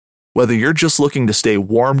Whether you're just looking to stay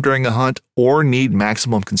warm during a hunt or need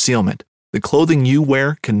maximum concealment, the clothing you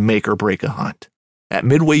wear can make or break a hunt. At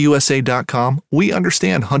MidwayUSA.com, we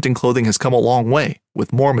understand hunting clothing has come a long way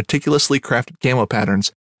with more meticulously crafted camo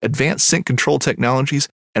patterns, advanced scent control technologies,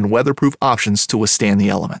 and weatherproof options to withstand the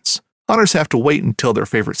elements. Hunters have to wait until their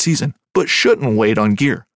favorite season, but shouldn't wait on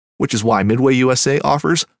gear, which is why Midway USA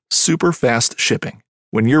offers super fast shipping.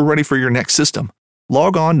 When you're ready for your next system,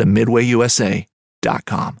 log on to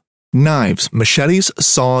MidwayUSA.com. Knives, machetes,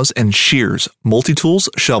 saws, and shears, multi-tools,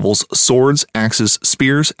 shovels, swords, axes,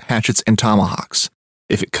 spears, hatchets, and tomahawks.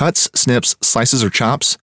 If it cuts, snips, slices, or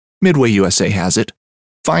chops, Midway USA has it.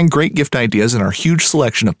 Find great gift ideas in our huge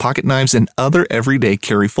selection of pocket knives and other everyday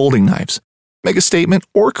carry folding knives. Make a statement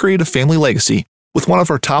or create a family legacy with one of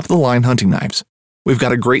our top-of-the-line hunting knives. We've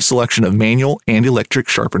got a great selection of manual and electric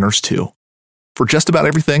sharpeners, too. For just about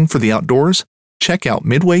everything for the outdoors, check out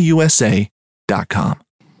MidwayUSA.com.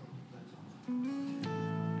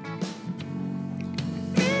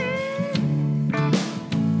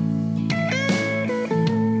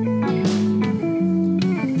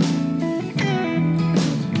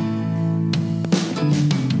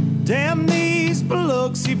 Damn these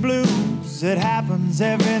Biloxi blues, it happens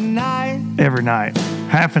every night. Every night.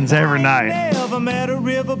 Happens every night. Never met a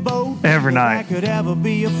riverboat. Every night. I could ever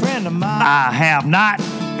be a friend of mine. I have not.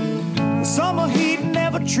 The summer heat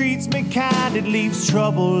never treats me kind. It leaves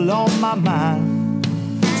trouble on my mind.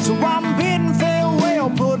 So I'm bidding farewell,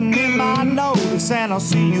 putting in my notice, and I'll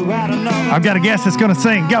see you at another. I've got a guest that's going to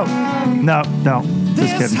sing. Go. No, don't.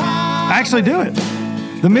 Just kidding. Actually, do it.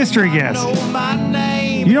 The mystery guest.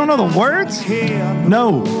 You don't know the words?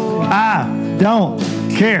 No, I don't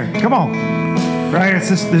care. Come on. Right here,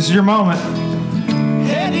 this is your moment.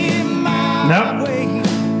 Nope.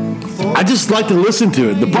 I just like to listen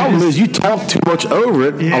to it. The problem is you talk too much over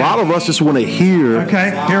it. Yeah. A lot of us just want to hear.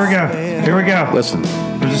 Okay, here we go. Here we go. Listen.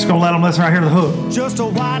 We're just going to let them listen right here to the hook. Just a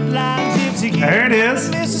white line gypsy. There it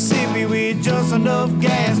is. Mississippi with just enough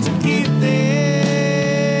gas to get there.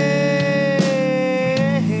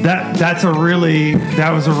 That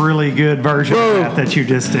was a really good version of that you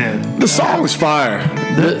just did. The song's fire.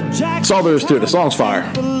 That's all there is to it. The song's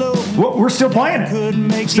fire. Well, we're still playing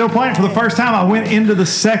it. Still playing it for the first time. I went into the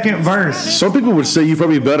second verse. Some people would say you'd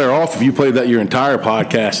probably be better off if you played that your entire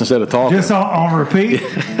podcast instead of talking. Just on repeat.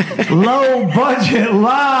 Low budget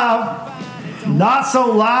live. Not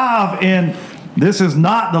so live. And this is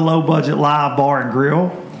not the low budget live bar and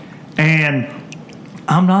grill. And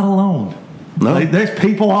I'm not alone. No. There's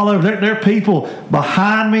people all over. There are people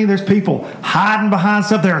behind me. There's people hiding behind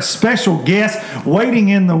stuff. There are special guests waiting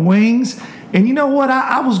in the wings. And you know what?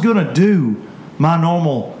 I was going to do my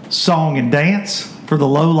normal song and dance for the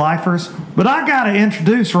low lifers, but I got to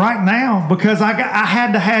introduce right now because I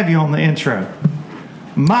had to have you on the intro.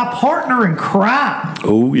 My partner in crime.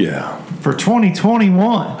 Oh, yeah. For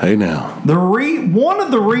 2021. Hey, now. One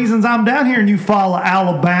of the reasons I'm down here in Eufaula,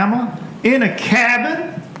 Alabama, in a cabin,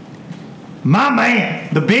 my man,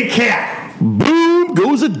 the big cat. Boom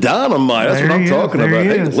goes a dynamite. That's what I'm talking about.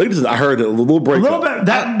 Hey, ladies, I heard a little break. A little bit.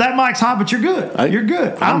 That mic's hot, but you're good. You're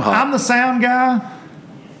good. I'm the sound guy.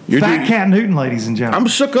 Fat Cat Newton, ladies and gentlemen. I'm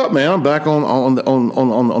shook up, man. I'm back on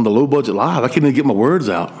the low budget live. I can't even get my words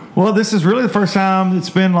out. Well, this is really the first time it's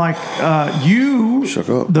been like you shook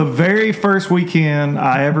up. The very first weekend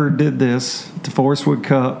I ever did this, the Forest Wood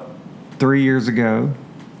Cup, 3 years ago.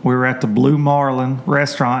 We were at the Blue Marlin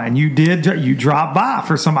restaurant, and you dropped by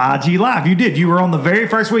for some IG Live. You did. You were on the very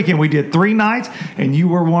first weekend. We did 3 nights, and you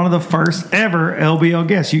were one of the first ever LBL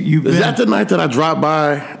guests. Is that the night that I dropped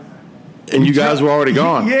by, and you guys were already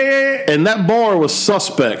gone? Yeah. And that bar was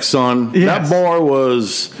suspect, son. Yes. That bar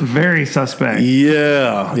was very suspect.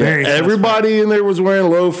 Yeah. Very suspect. Everybody in there was wearing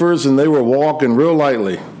loafers, and they were walking real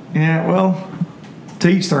lightly. Yeah, well, to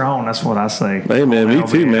each their own. That's what I say. Hey, man, me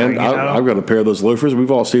too, man. I've got a pair of those loafers. We've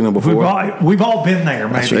all seen them before. We've all been there,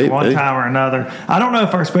 maybe one time or another. I don't know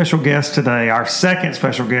if our special guest today, our second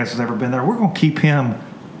special guest, has ever been there. We're going to keep him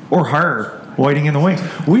or her waiting in the wings.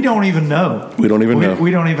 We don't even know. We don't even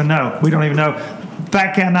know.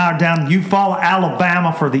 Fat Cat and I are down in Eufaula,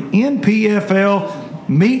 Alabama for the NPFL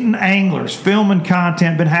Meeting Anglers, filming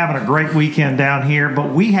content. Been having a great weekend down here,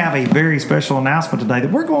 but we have a very special announcement today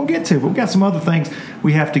that we're going to get to. But we've got some other things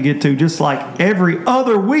we have to get to, just like every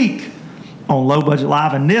other week on Low Budget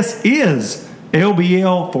Live. And this is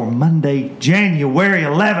LBL for Monday, January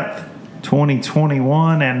 11th,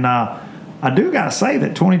 2021. And I do got to say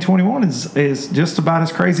that 2021 is just about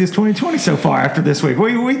as crazy as 2020 so far after this week. What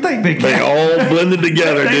do you think, Big Cat? They all blended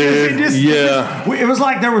together, dude. It was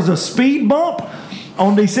like there was a speed bump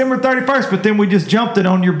on December 31st, but then we just jumped it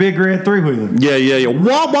on your big red 3-wheeler. Yeah.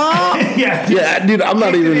 Wah, wah. Yeah, dude, I'm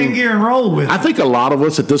not even in gear and roll with it. I think a lot of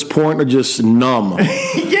us at this point are just numb.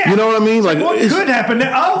 Yeah. You know what I mean? Like what could happen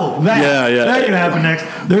next? Oh, that could happen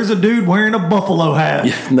next. There's a dude wearing a buffalo hat.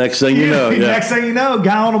 Yeah, next thing you know. Next thing you know,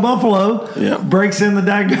 guy on a buffalo breaks in the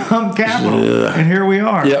daggum Capitol, and here we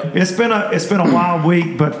are. Yep. It's been a wild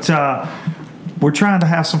week, but we're trying to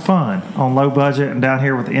have some fun on Low Budget and down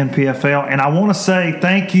here with the NPFL. And I want to say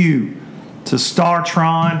thank you to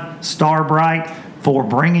StarTron, Starbright for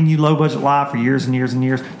bringing you Low Budget Live for years and years and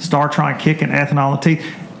years. StarTron kicking ethanol in the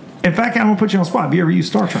teeth. In fact, I'm going to put you on the spot. Have you ever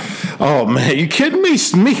used StarTron? Oh, man. You kidding me? Me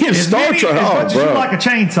and StarTron. As much as you like a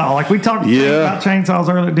chainsaw. Like we talked about chainsaws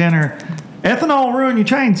earlier at dinner. Ethanol will ruin your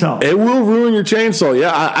chainsaw. It will ruin your chainsaw.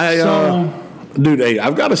 Yeah. Dude, hey,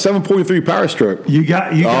 I've got a 7.3 Power Stroke. You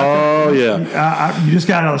got. You just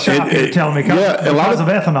got out of the shop. You're telling me because of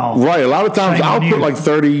ethanol. Right. A lot of times I'll put like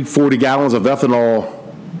 30, 40 gallons of ethanol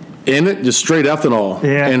in it, just straight ethanol,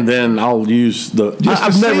 and then I'll use the.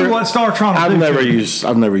 I've never what StarTron. I've never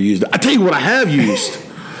used it. I tell you what I have used.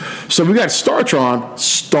 So we got StarTron,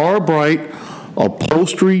 Starbright,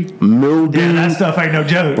 upholstery, mildew. Yeah, that stuff ain't no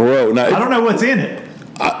joke, bro. Now, I don't know what's in it.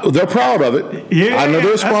 They're proud of it. Yeah, I know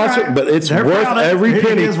they're sponsored, right. but it's worth every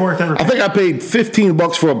penny. It is worth every penny. I think I paid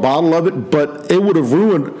 $15 for a bottle of it, but it would have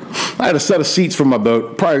ruined. I had a set of seats for my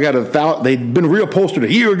boat. Probably got $1,000. They'd been reupholstered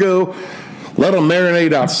a year ago. Let them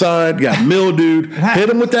marinate outside. Got mildewed. Hit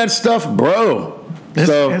them with that stuff, bro.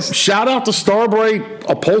 Shout out to Starbright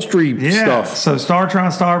upholstery stuff. So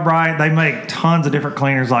StarTron, Starbright, they make tons of different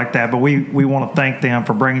cleaners like that. But we want to thank them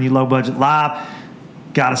for bringing you Low Budget Live.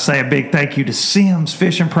 Got to say a big thank you to Simms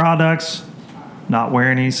Fishing Products. Not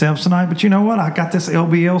wearing any Simms tonight, but you know what? I got this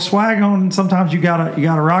LBL swag on, and sometimes you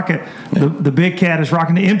gotta rock it. The big cat is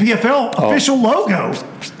rocking the NPFL official logo.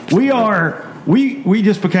 We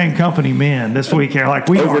just became company men this week here. Like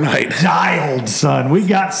we overnight are dialed, son. We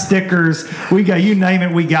got stickers. We got you name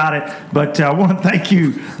it, we got it. But I want to thank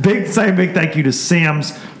you. Big thank you to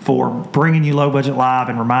Simms for bringing you Low Budget Live,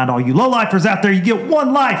 and remind all you low-lifers out there, you get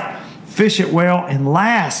one life. Fish it well. And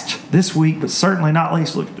last this week, but certainly not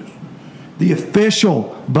least, look at this. The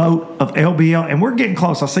official boat of LBL. And we're getting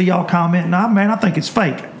close. I see y'all commenting. I think it's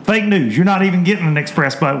fake. Fake news. You're not even getting an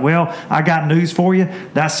express boat. Well, I got news for you.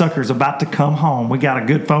 That sucker's about to come home. We got a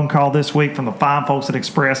good phone call this week from the fine folks at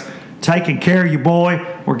Express. Taking care of you, boy.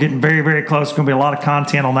 We're getting very, very close. It's going to be a lot of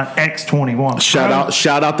content on that X21.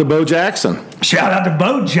 Shout out to Bo Jackson. Shout out to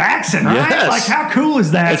Bo Jackson, right? Yes. Like, how cool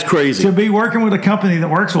is that? That's crazy. To be working with a company that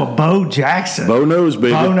works with Bo Jackson. Bo knows,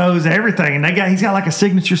 baby. Bo knows everything. And he's got like a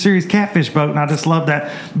signature series catfish boat, and I just love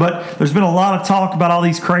that. But there's been a lot of talk about all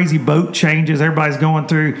these crazy boat changes everybody's going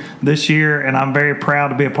through this year, and I'm very proud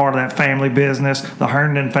to be a part of that family business, the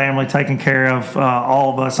Herndon family, taking care of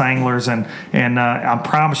all of us anglers. And I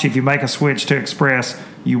promise you, if you make a switch to Express,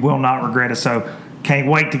 you will not regret it. So can't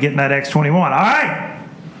wait to get in that X21.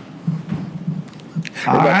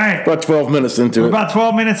 All right. About 12 minutes into it. About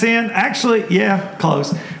 12 minutes in. Actually, yeah,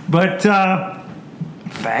 close. But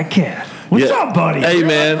Fat Cat. What's up, buddy? Hey,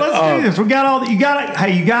 man. Let's do this. We got all that. You got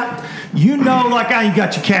you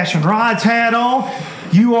got your Cash and Rides hat on.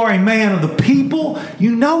 You are a man of the people.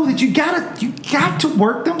 You know that you got to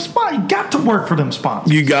work them sponsors. You got to work for them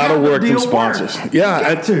sponsors. You got to work them sponsors. Yeah,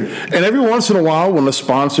 and every once in a while, when the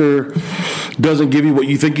sponsor doesn't give you what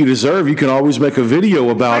you think you deserve, you can always make a video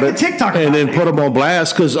about it, TikTok and then put them on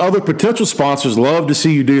blast, because other potential sponsors love to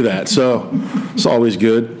see you do that. So it's always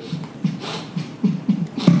good.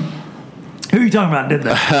 Who are you talking about did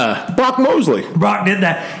that? Brock Mosley. Brock did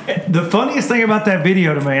that. The funniest thing about that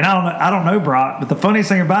video to me, and I don't know Brock, but the funniest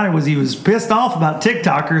thing about it was he was pissed off about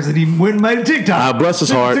TikTokers that he went and made a TikTok. Bless his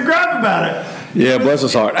heart. To grab about it. Yeah, bless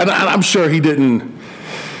his heart. And I'm sure he didn't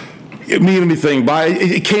mean anything by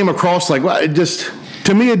it. It came across like, well, it just,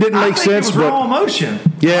 to me, it didn't make sense. It was raw emotion.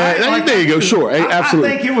 Yeah, right? There you go. Sure. Absolutely.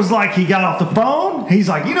 I think it was like he got off the phone. He's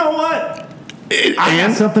like, you know what? I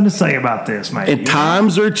got something to say about this, man. And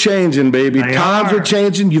times are changing, baby. Times are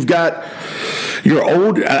changing. You've got your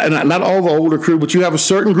old, not all the older crew, but you have a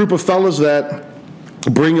certain group of fellas that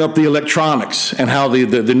bring up the electronics and how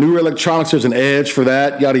the newer electronics, there's an edge for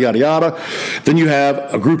that, yada, yada, yada. Then you have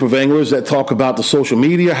a group of anglers that talk about the social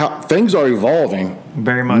media, how things are evolving.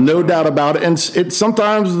 Very much. No doubt about it. And it's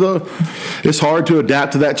sometimes it's hard to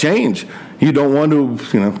adapt to that change. You don't want to,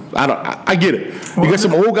 I get it. You got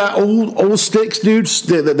some old sticks, dudes,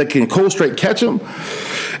 that can cold straight catch them,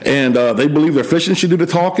 and they believe their fishing should do the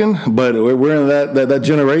talking. But we're in that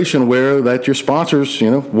generation where that your sponsors,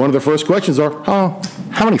 one of the first questions are,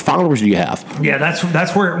 how many followers do you have? Yeah,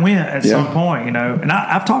 that's where it went at some point, And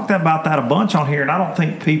I've talked about that a bunch on here, and I don't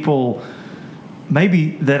think people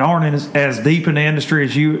maybe that aren't as deep in the industry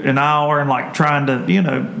as you and I are, and like trying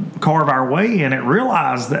to carve our way in it,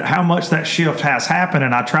 realize that how much that shift has happened.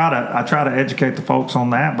 And I try to educate the folks on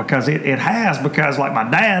that, because it has, because like my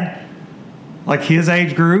dad, like his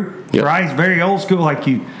age group, right? He's very old school. Like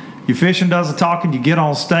you fishing does the talking, you get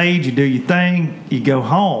on stage, you do your thing, you go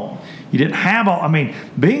home. You didn't have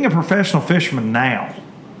being a professional fisherman now,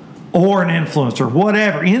 or an influencer,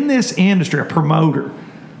 whatever, in this industry, a promoter,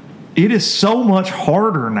 it is so much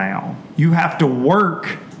harder now. You have to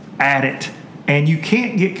work at it, and you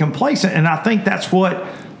can't get complacent. And I think that's what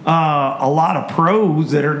a lot of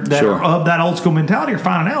pros that are of that old school mentality are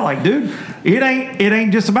finding out. Like, dude, it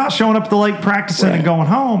ain't just about showing up at the lake, practicing, and going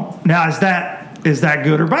home. Now, is that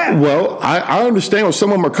good or bad? Well, I understand where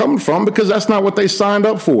some of them are coming from, because that's not what they signed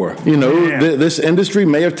up for. This industry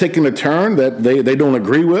may have taken a turn that they don't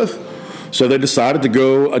agree with. So they decided to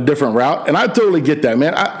go a different route. And I totally get that,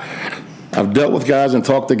 man. I've dealt with guys and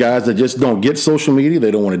talked to guys that just don't get social media.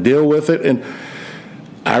 They don't want to deal with it. And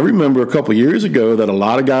I remember a couple years ago that a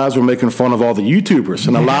lot of guys were making fun of all the YouTubers.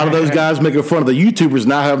 And a lot of those guys making fun of the YouTubers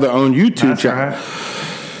now have their own YouTube channel.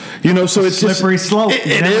 Right. So it's slippery slope. It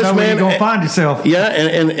is, man. Where you're going to find yourself. Yeah,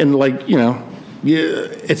 and like,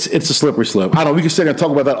 it's a slippery slope. I don't know. We can sit here and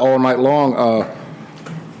talk about that all night long.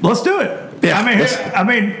 Let's do it. Yeah, I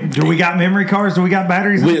mean, do we got memory cards? Do we got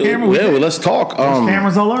batteries in the camera? Well, let's talk. There's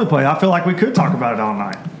cameras all over the place. I feel like we could talk about it all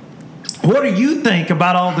night. What do you think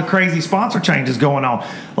about all the crazy sponsor changes going on?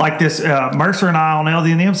 Like this, Mercer and I on LD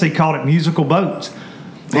and MC called it musical boats.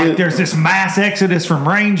 Like there's this mass exodus from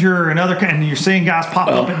Ranger and and you're seeing guys pop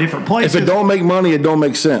up at different places. If it don't make money, it don't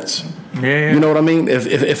make sense. Yeah. You know what I mean?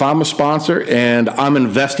 If I'm a sponsor and I'm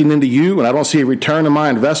investing into you and I don't see a return on my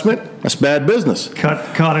investment, that's bad business.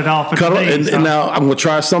 Cut it off. And now I'm going to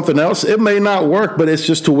try something else. It may not work, but it's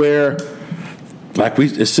just to where,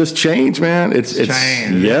 it's just change, man. It's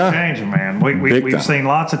change. Yeah. It's changing, man. We've seen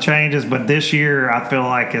lots of changes, but this year I feel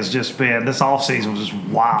like has just been, this offseason was just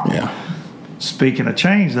wild. Yeah. Speaking of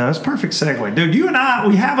change, though, it's a perfect segue. Dude, you and I,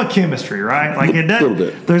 we have a chemistry, right? Like it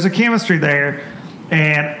does. There's a chemistry there.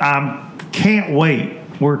 And I can't wait.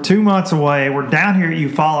 We're 2 months away. We're down here at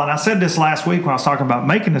Eufaula. And I said this last week when I was talking about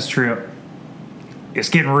making this trip. It's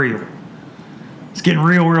getting real. It's getting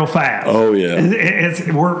real fast. Oh, yeah.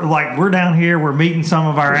 We're down here. We're meeting some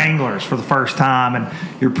of our anglers for the first time. And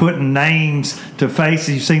you're putting names to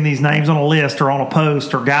faces. You've seen these names on a list or on a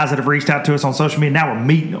post, or guys that have reached out to us on social media. Now we're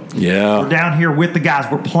meeting them. Yeah. We're down here with the guys.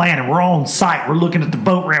 We're planning. We're on site. We're looking at the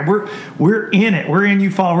boat ramp. We're in it. We're in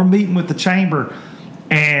Eufaula. We're meeting with the chamber.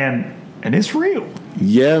 And it's real.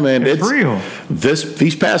 Yeah, man. It's real.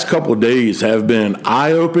 These past couple of days have been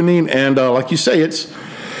eye-opening. And like you say,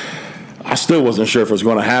 I still wasn't sure if it was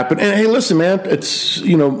going to happen. And, hey, listen, man, it's,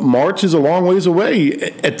 March is a long ways away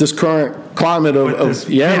at this current climate of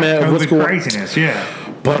man, what's going on. Craziness, yeah.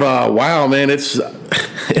 But, wow, man, it's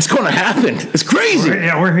going to happen. It's crazy.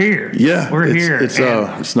 We're here. Yeah. We're here.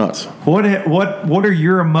 It's nuts. What are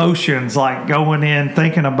your emotions like going in,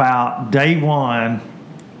 thinking about day one,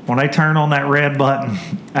 when they turn on that red button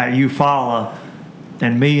at Eufaula,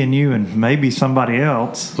 and me and you and maybe somebody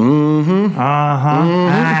else are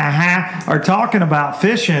talking about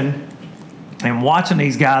fishing and watching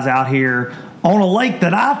these guys out here on a lake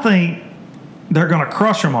that I think they're going to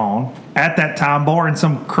crush them on at that time, barring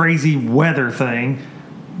some crazy weather thing.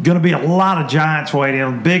 Going to be a lot of giants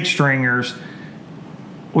waiting, big stringers.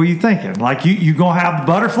 What are you thinking? Like you gonna have the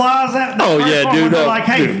butterflies? Yeah, dude. Like,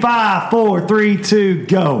 hey, dude. 5, 4, 3, 2,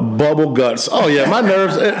 go. Bubble guts. Oh yeah, my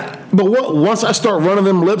nerves. But once I start running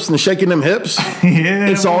them lips and shaking them hips,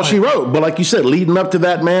 it's all she wrote. But like you said, leading up to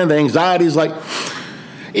that, man, the anxiety is like,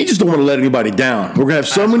 you just don't want to let anybody down. We're gonna have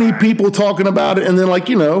so many people talking about it, and then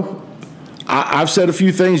I've said a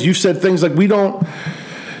few things. You've said things like we don't.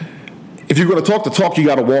 If you're going to talk the talk, you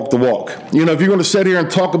got to walk the walk. If you're going to sit here and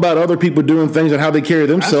talk about other people doing things and how they carry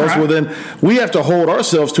themselves, well, then we have to hold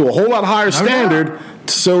ourselves to a whole lot higher standard.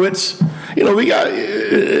 So it's, we got,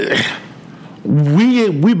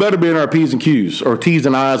 we better be in our P's and Q's or T's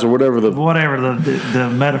and I's or whatever the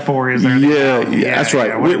metaphor is there. Yeah, that's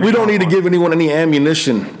right. We don't need to give anyone any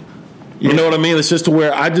ammunition. You know what I mean? It's just to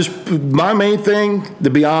where my main thing, to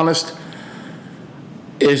be honest,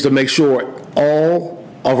 is to make sure all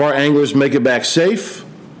of our anglers make it back safe,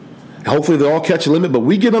 Hopefully they all catch a limit, but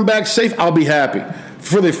we get them back safe, I'll be happy.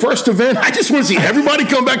 For the first event, I just want to see everybody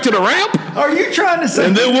come back to the ramp. Are you trying to say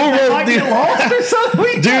and then we'll roll get lost or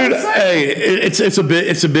something? Dude, hey, it's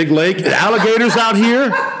a big lake. Alligators out here.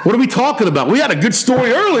 What are we talking about? We had a good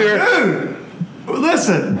story earlier. Dude,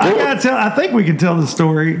 listen, I think we can tell the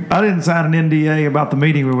story. I didn't sign an NDA about the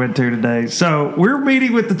meeting we went to today. So we're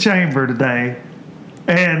meeting with the chamber today,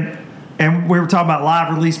 and we were talking about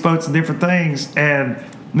live release boats and different things, and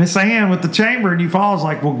Miss Ann with the chamber in New Falls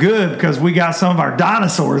like, well, good, because we got some of our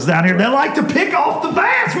dinosaurs down here. They like to pick off the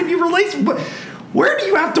bass when you release them. Where do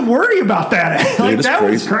you have to worry about that? Like, Dude, that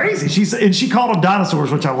was crazy. She called them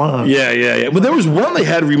dinosaurs, which I love. Yeah. But there was one they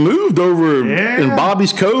had removed over in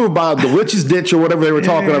Bobby's Cove by the Witch's Ditch or whatever they were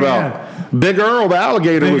talking about. Big Earl, the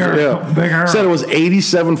alligator, Big Earl. Said it was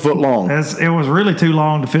 87 foot long. It was really too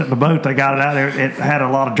long to fit in the boat. They got it out there. It had a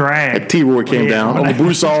lot of drag. T-Roy came down on the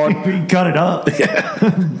Broussard. He cut it up.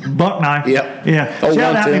 Buck knife. Yep. Yeah. Shout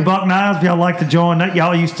out to Buck Knives if y'all like to join.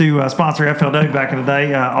 Y'all used to sponsor FLW back in the day.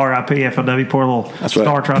 RIP FLW. Poor little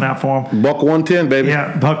star trying out for them. Buck 110, baby.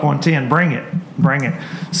 Yeah, Buck 110. Bring it.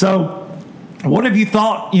 So, what have you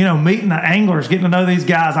thought, meeting the anglers, getting to know these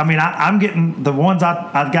guys? I mean, I'm getting the ones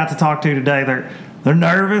I got to talk to today, they're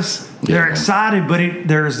nervous, they're excited, but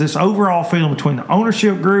there's this overall feeling between the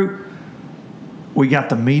ownership group. We got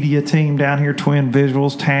the media team down here, Twin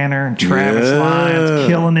Visuals, Tanner and Travis Lyons,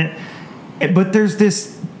 killing it. But there's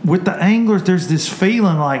this, with the anglers, there's this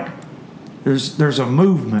feeling like there's a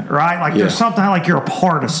movement, right? Like there's something like you're a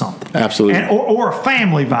part of something. Absolutely. Or a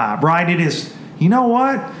family vibe, right? It is, you know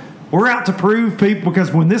what? We're out to prove people,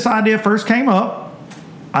 because when this idea first came up,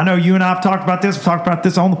 I know you and I have talked about this. We talked about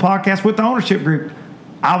this on the podcast with the ownership group.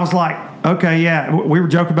 I was like, okay, yeah, we were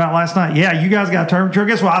joking about it last night. Yeah, you guys got a tournament truck.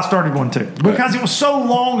 Guess what? I started one too. Because it was so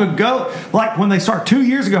long ago. Like when they start 2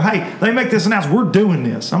 years ago, hey, they make this announcement, we're doing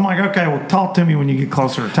this. I'm like, okay, well, talk to me when you get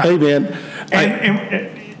closer to time. Hey, man.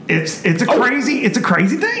 And it's a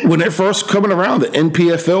crazy thing. When they're first coming around, the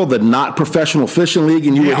NPFL, the not professional fishing league,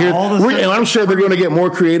 and you were here, and I'm sure they're going to get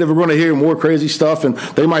more creative. We're going to hear more crazy stuff, and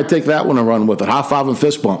they might take that one and run with it. High five and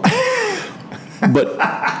fist bump.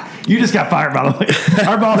 But you just got fired, by the way.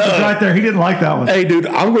 Our boss was right there. He didn't like that one. Hey, dude,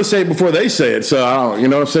 I'm going to say it before they say it. So I don't, you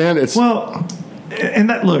know what I'm saying? And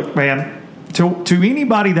that, look, man, to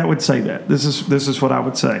anybody that would say that, this is what I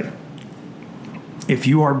would say. If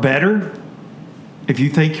you are better. If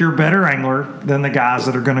you think you're a better angler than the guys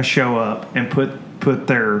that are going to show up and put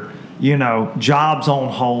their, jobs on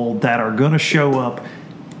hold, that are going to show up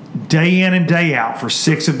day in and day out for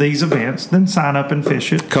 6 of these events, then sign up and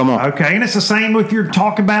fish it. Come on. Okay, and it's the same if you're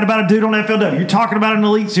talking bad about a dude on FLW. You're talking about an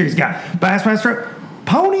Elite Series guy. Bassmaster,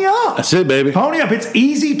 pony up. That's it, baby. Pony up. It's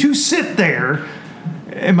easy to sit there.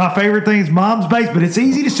 And my favorite thing is Mom's Base, but it's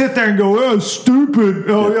easy to sit there and go, oh,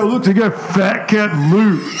 stupid. Oh, yeah, look, they got Fat Cat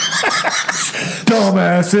Luke.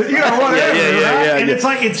 Dumbass. Whatever. Yeah. And it's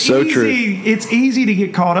like, it's so easy. True. It's easy to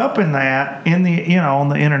get caught up in that on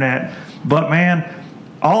the internet. But, man,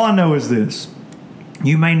 all I know is this.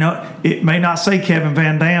 It may not say Kevin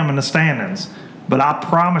Van Dam in the standings, but I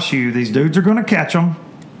promise you these dudes are going to catch them.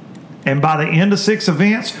 And by the end of 6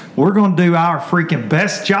 events, we're going to do our freaking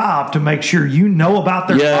best job to make sure you know about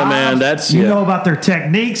their lives, know about their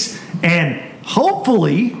techniques, and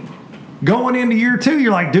hopefully going into year 2,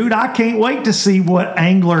 you're like, dude, I can't wait to see what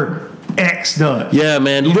Angler X does. Yeah,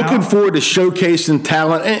 man. Looking forward to showcasing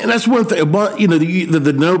talent. And that's one thing. But,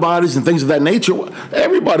 the nobodies and things of that nature,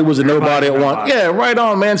 everybody was a nobody at one. Yeah, right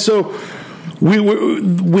on, man. So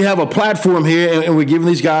we have a platform here, and we're giving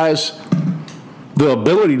these guys the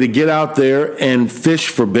ability to get out there and fish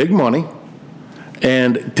for big money,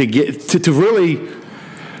 and to get to really,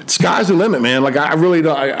 sky's the limit, man. Like I really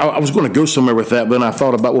don't. I was going to go somewhere with that, but then I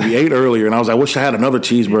thought about what we ate earlier, and I was like, I wish I had another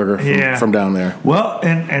cheeseburger from down there. Well,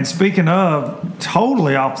 and speaking of,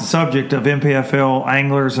 totally off the subject of NPFL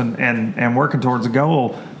anglers and working towards a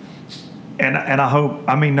goal. And I hope,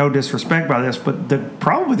 I mean, no disrespect by this, but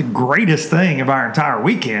probably the greatest thing of our entire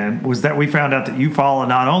weekend was that we found out that Eufaula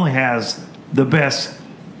not only has the best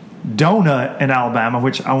donut in Alabama,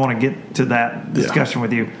 which I want to get to that discussion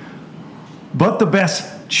with you, but the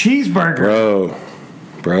best cheeseburger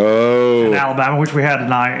bro in Alabama, which we had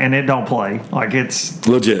tonight, and it don't play. Like, it's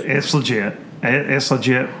legit. It's legit. It's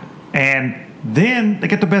legit. And then they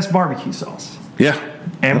get the best barbecue sauce. Yeah.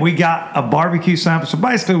 And we got a barbecue sample. So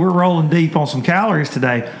basically, we're rolling deep on some calories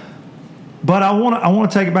today. But I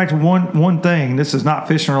want to take it back to one thing. This is not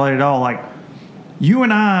fishing related at all. Like, you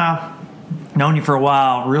and I, known you for a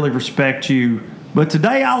while, really respect you. But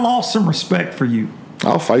today I lost some respect for you.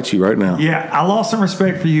 I'll fight you right now. Yeah, I lost some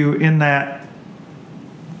respect for you in that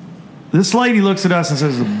This lady looks at us and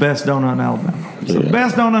says, "The best donut in Alabama." It's the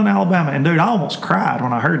best donut in Alabama. And, dude, I almost cried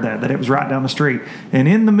when I heard that it was right down the street. And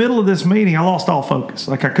in the middle of this meeting, I lost all focus.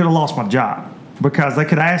 Like, I could have lost my job because they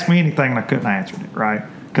could ask me anything and I couldn't answer it, right?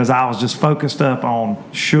 Because I was just focused up on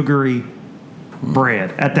sugary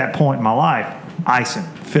bread at that point in my life, icing,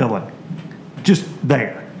 filling, just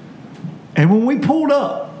there. And when we pulled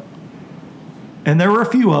up, and there were a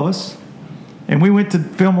few of us, and we went to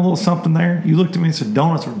film a little something there, you looked at me and said,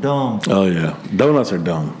 "Donuts are dumb." Oh, yeah. Donuts are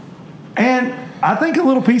dumb. And I think a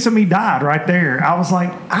little piece of me died right there. I was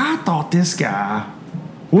like, I thought this guy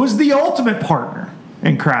was the ultimate partner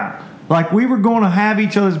in crime. Like, we were going to have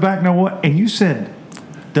each other's back. Know what? And you said,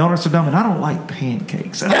 "Donuts are dumb," and I don't like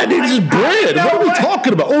pancakes. Yeah, dude, it's just bread. What are we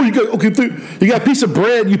talking about? Oh, you got a piece of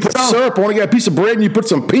bread, you put syrup on it, you got a piece of bread, and you put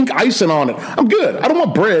some pink icing on it. I'm good. I don't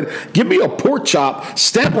want bread. Give me a pork chop,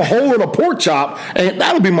 stamp a hole in a pork chop, and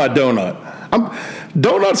that'll be my donut.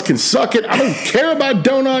 Donuts can suck it. I don't care about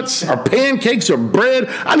donuts or pancakes or bread.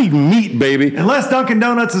 I need meat, baby. Unless Dunkin'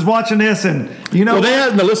 Donuts is watching this, and you know, well, they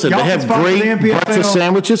have great breakfast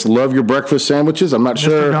sandwiches. Love your breakfast sandwiches. I'm not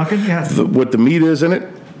sure what the meat is in it.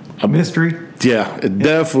 A mystery. Yeah, it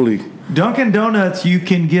definitely. Dunkin' Donuts, you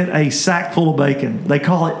can get a sack full of bacon. They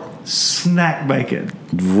call it snack bacon.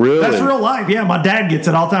 Really? That's real life. Yeah, my dad gets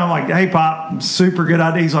it all the time. I'm like, "Hey, Pop, super good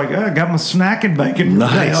idea." He's like, "I got my snacking bacon."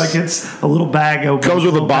 Nice. Like, it's a little bag of comes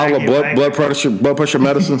with a bottle of blood pressure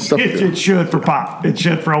medicine stuff. It should for Pop. It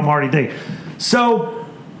should for old Marty D. So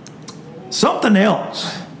something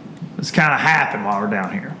else has kind of happened while we're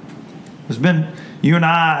down here. There's been. You and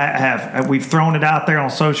I we've thrown it out there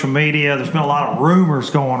on social media. There's been a lot of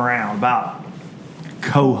rumors going around about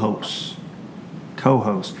co-hosts.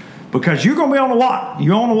 Because you're going to be on the water.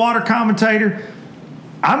 You're on the water commentator.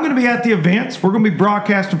 I'm going to be at the events. We're going to be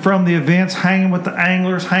broadcasting from the events, hanging with the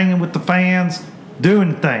anglers, hanging with the fans,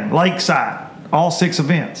 doing the thing. Lakeside, all 6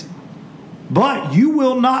 events. But you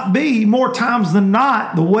will not be, more times than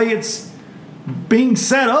not, the way it's being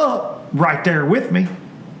set up right there with me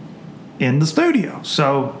in the studio.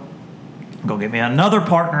 So go get me another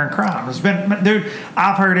partner in crime. It's been, dude,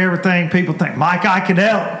 I've heard everything people think. Mike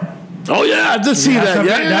Iaconelli. Oh, yeah, I just see that.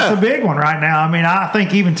 That's a big one right now. I mean, I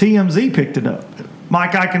think even TMZ picked it up.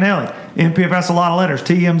 Mike Iaconelli. NPFS a lot of letters.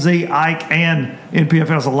 TMZ, Ike, and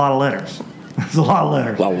NPFS a lot of letters. There's a lot of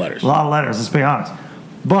letters. A lot of letters, let's be honest.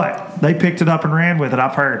 But they picked it up and ran with it.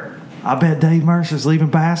 I've heard. I bet Dave Mercer's leaving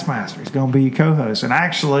Bassmaster. He's going to be your co-host. And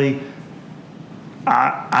actually,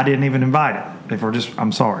 I didn't even invite him.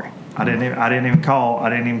 I'm sorry. I didn't even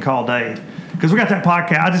call Dave because we got that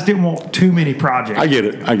podcast. I just didn't want too many projects. I get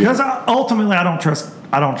it. Because ultimately, I don't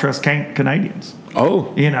trust Canadians.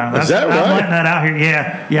 Oh, you know, is that right? I'm letting that out here.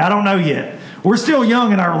 Yeah. I don't know yet. We're still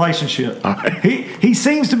young in our relationship. Right. He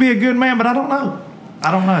seems to be a good man, but I don't know.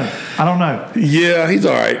 Yeah, he's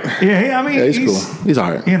all right. Yeah, he's cool. He's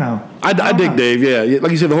all right. You know, I dig Dave. Yeah,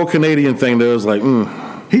 like you said, the whole Canadian thing. There was like,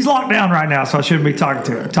 He's locked down right now, so I shouldn't be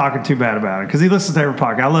talking too bad about it because he listens to every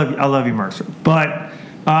podcast. I love you, Mercer. But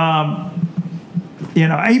you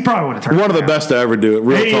know, he probably would have turned. One of the best to ever do it.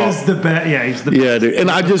 Real he talk. Is the best. Yeah, he's the best. Yeah, dude. And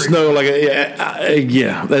I just know, like,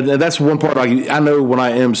 that's one part. Like, I know when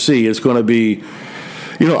I MC, it's going to be,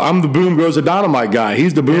 you know, I'm the Boom Goes a Dynamite guy.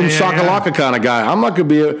 He's the Boom Shakalaka kind of guy. I'm not going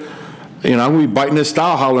to be I'm going to be biting his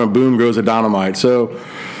style hollering Boom Goes a Dynamite. So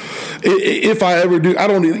if I ever do,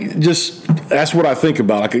 that's what I think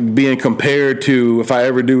about, like being compared to if I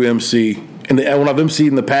ever do MC. And when I've MC'd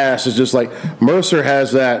in the past, it's just like Mercer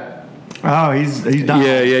has that. Oh, he's done.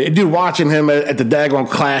 Yeah. Dude, watching him at the Daggone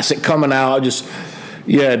Classic coming out,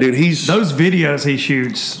 dude, he's... Those videos he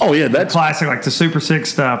shoots. Oh, yeah, that's... Classic, like the Super 6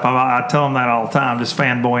 stuff. I tell him that all the time, just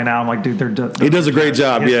fanboying out. I'm like, dude, he does a great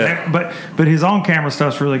job, yeah. But his on-camera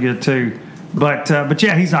stuff's really good, too. But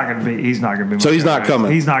yeah, he's not going to be. So he's not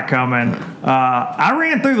coming. He's not coming. I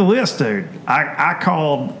ran through the list, dude. I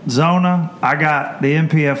called Zona. I got the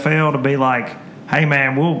NPFL to be like, "Hey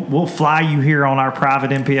man, we'll fly you here on our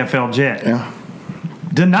private NPFL jet." Yeah.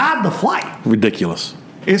 Denied the flight. Ridiculous.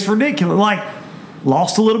 It's ridiculous. Like,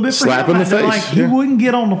 lost a little bit for slap him. In the face. Like, he wouldn't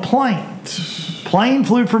get on the plane. Plane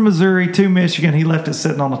flew from Missouri to Michigan. He left it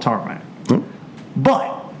sitting on the tarmac.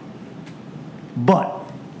 But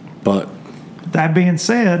that being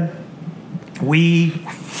said, we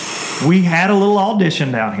had a little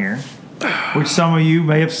audition down here, which some of you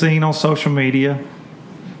may have seen on social media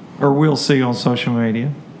or will see on social media.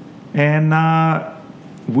 And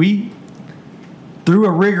we, through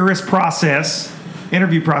a rigorous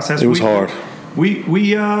interview process. It was hard.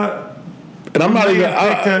 We and I'm not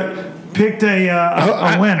even... picked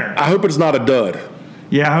a winner. I hope it's not a dud.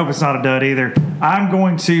 Yeah, I hope it's not a dud either. I'm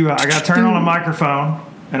going to... I got to turn on a microphone.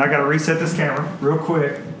 and I got to reset this camera real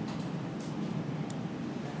quick.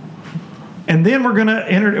 And then we're going to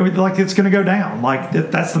enter, like it's going to go down. Like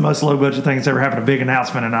that's the most low budget thing that's ever happened, a big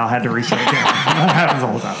announcement, and I had to reset the camera. That happens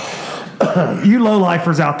all the time. You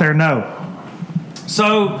low-lifers out there know.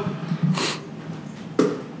 So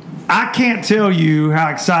I can't tell you how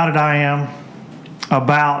excited I am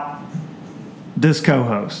about this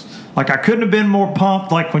co-host. Like I couldn't have been more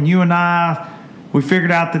pumped like when you and we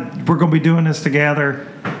figured out that we're going to be doing this together.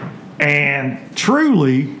 And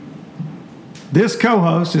truly, this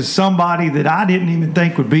co-host is somebody that I didn't even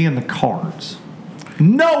think would be in the cards.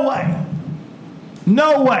 No way.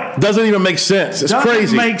 No way. Doesn't even make sense. It's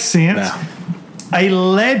crazy. Doesn't make sense. No. A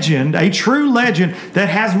legend, a true legend that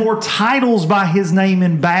has more titles by his name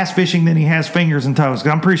in bass fishing than he has fingers and toes.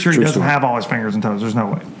 I'm pretty sure he doesn't have all his fingers and toes. There's no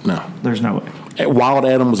way. No. There's no way. Wild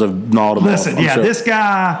animals have gnawed him Listen, off. Sure. This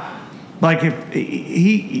guy, like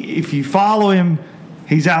if you follow him,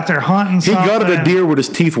 he's out there hunting something. He gutted a deer with his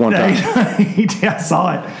teeth one time. I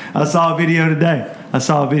saw it. I saw a video today.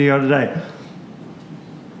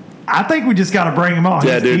 I think we just got to bring him on.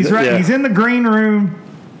 Yeah, dude. He's in the green room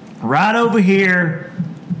right over here.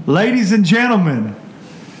 Ladies and gentlemen,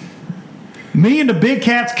 me and the Big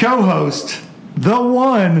Cats co-host, the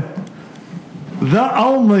one, the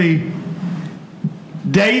only,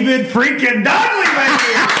 David freaking Dudley,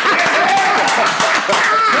 baby.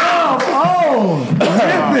 Come on.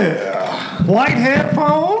 With it. White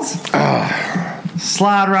headphones.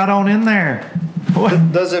 Slide right on in there.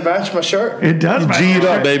 Does it match my shirt? It does match. G'd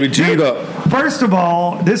up, baby. G'd up. First of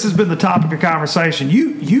all, this has been the topic of conversation.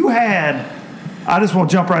 You had, I just want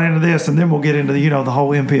to jump right into this, and then we'll get into the whole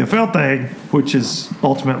NPFL thing, which is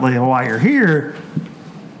ultimately why you're here.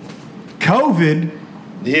 COVID.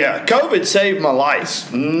 Yeah, COVID saved my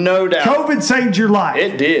life, no doubt. COVID saved your life.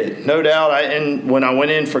 It did, no doubt. And when I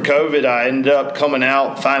went in for COVID, I ended up finding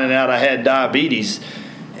out I had diabetes.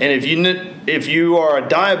 And if you are a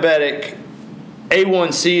diabetic,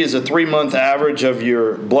 A1C is a 3-month average of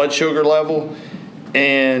your blood sugar level,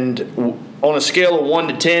 and on a scale of 1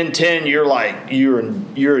 to 10, 10 you're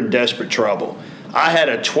in desperate trouble. I had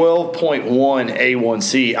a 12.1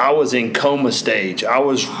 A1C. I was in coma stage. I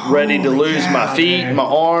was ready to lose my feet, my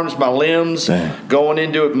arms, my limbs, going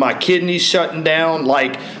into it. My kidneys shutting down.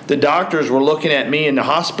 Like the doctors were looking at me in the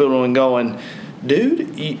hospital and going,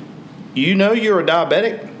 "Dude, you know you're a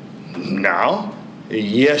diabetic?" No.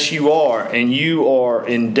 Yes, you are, and you are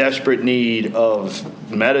in desperate need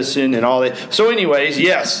of medicine and all that. So anyways,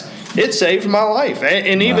 yes, it saved my life.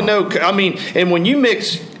 And even though, and when you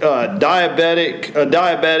mix a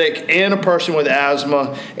diabetic and a person with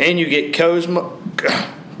asthma and you get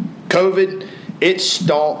COVID, it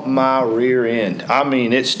stomped my rear end.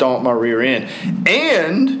 It stomped my rear end.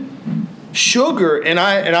 And sugar, and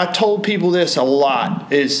I told people this a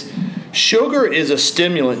lot, is sugar is a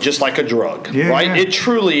stimulant just like a drug, right? Yeah. It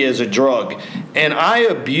truly is a drug. And I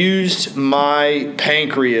abused my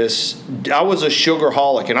pancreas. I was a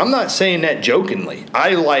sugarholic, and I'm not saying that jokingly.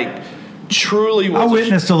 I truly was. I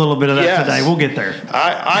witnessed a little bit of that today. We'll get there.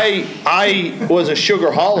 I was a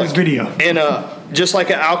sugarholic. There's video. And just like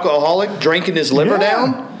an alcoholic drinking his liver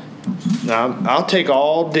down. Now, I'll take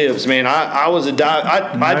all dibs, man. I was a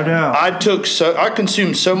I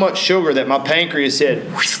consumed so much sugar that my pancreas said,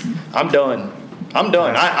 "I'm done.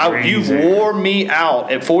 You wore me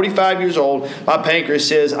out." At 45 years old, my pancreas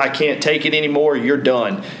says, "I can't take it anymore. You're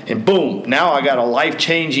done." And boom, now I got a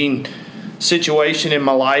life-changing situation in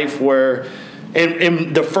my life where,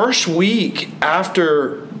 in the first week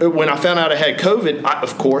after when I found out I had COVID,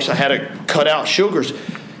 of course I had to cut out sugars.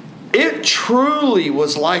 It truly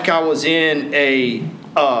was like I was in a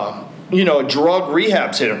drug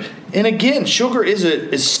rehab center. And again, sugar is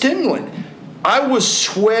a stimulant. I was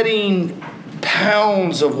sweating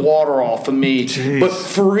pounds of water off of me, but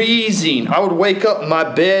freezing. I would wake up in my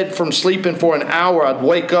bed from sleeping for an hour. I'd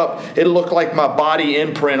wake up, it looked like my body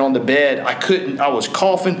imprint on the bed. I was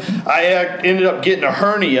coughing. I ended up getting a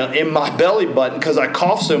hernia in my belly button because I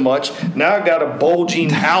coughed so much. Now I got a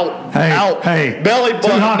bulging out belly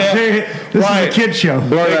button. This is a kid show.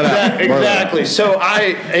 Exactly. So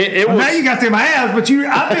it was. Now you got them abs, but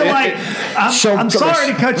I feel like I'm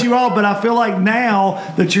sorry to cut you off, but I feel like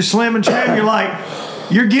now that you're slim and trim, you're like, I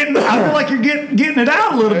feel like you're getting it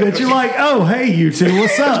out a little bit. You're like, "Oh, hey, you two,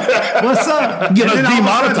 what's up? What's up?" Get us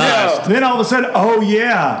demonetized. Then all of a sudden, "Oh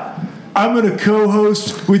yeah, I'm going to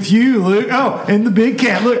co-host with you, Luke." Oh, and the Big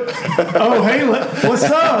Cat, look. "Oh, hey, what's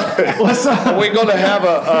up? What's up?" We're going to have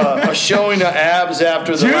a showing of abs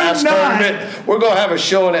after the last tournament. We're going to have a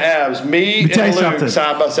showing of abs. Me and Luke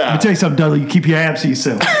side by side. Let me tell you something, Dudley. You keep your abs to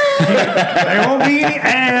yourself. There won't be any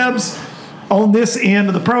abs on this end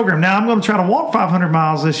of the program. Now, I'm going to try to walk 500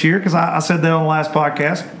 miles this year because I said that on the last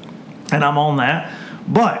podcast, and I'm on that.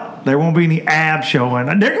 But there won't be any abs showing.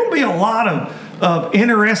 And there are going to be a lot of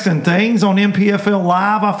interesting things on NPFL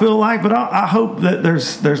Live, I feel like, but I hope that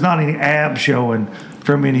there's not any abs showing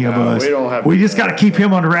from any of us. We just got to keep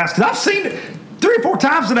him under wraps because I've seen it 3 or 4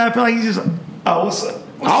 times today. I feel like he's just, what's up?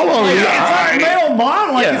 How long? It's like male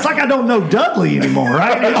model. Like, it's like I don't know Dudley anymore,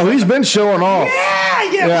 right? He's been showing off.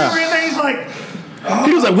 Yeah. He's like,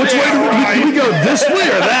 he was like, which way do we go? This way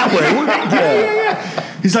or that way? Yeah.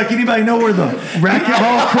 He's like, anybody know where the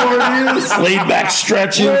racquetball court is? Laid back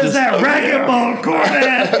stretching. Where's that racquetball court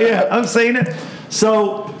at? Yeah, I've seen it.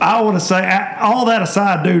 So I want to say, all that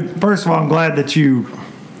aside, dude, first of all, I'm glad that you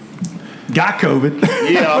got COVID.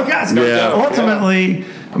 Yeah. Because ultimately,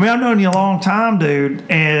 I mean, I've known you a long time, dude,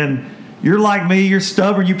 and you're like me. You're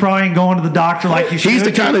stubborn. You probably ain't going to the doctor like you should. He's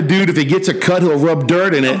the kind of dude, if he gets a cut, he'll rub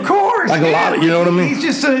dirt in it. Of course. Like a lot of, you know what I mean? He's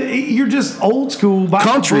just you're just old school.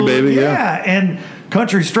 Country, baby, yeah. And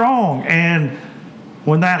country strong. And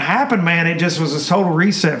when that happened, man, it just was a total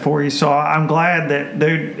reset for you. So I'm glad that,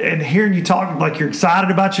 dude, and hearing you talk like you're excited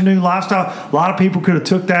about your new lifestyle. A lot of people could have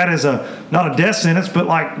took that as not a death sentence, but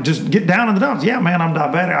like just get down in the dumps. Yeah, man, I'm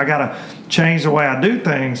diabetic. I got to change the way I do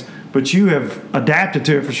things. But you have adapted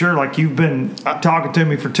to it for sure. Like you've been talking to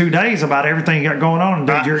me for 2 days about everything you got going on, and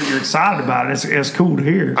dude, you're excited about it. It's cool to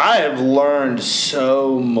hear. I have learned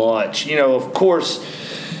so much. You know, of course,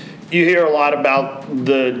 you hear a lot about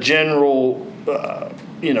the general,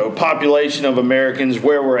 population of Americans,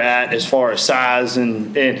 where we're at as far as size,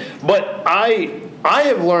 but I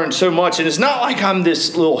have learned so much, and it's not like I'm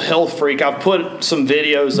this little health freak. I've put some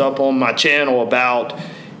videos up on my channel about,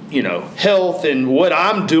 health and what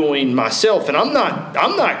I'm doing myself, and I'm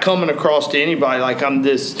not coming across to anybody like I'm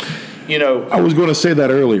this, I was going to say that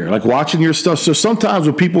earlier, like watching your stuff. So sometimes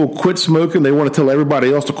when people quit smoking, they want to tell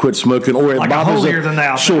everybody else to quit smoking, or it like bothers holier than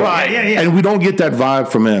thou. Sure, right? Yeah. And we don't get that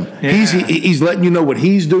vibe from him. Yeah. He's letting you know what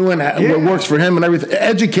he's doing, what works for him, and everything.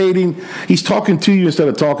 Educating. He's talking to you instead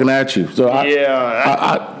of talking at you. So because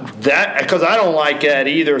I don't like that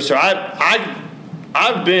either. So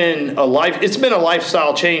I've been it's been a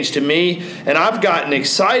lifestyle change to me, and I've gotten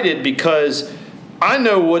excited because I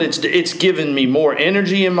know what it's given me more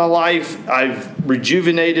energy in my life. I've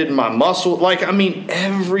rejuvenated my muscle,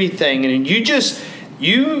 everything. And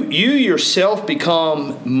you yourself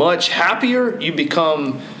become much happier. You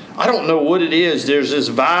become, I don't know what it is. There's this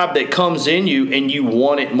vibe that comes in you and you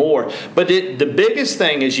want it more. But the biggest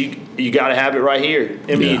thing is you got to have it right here.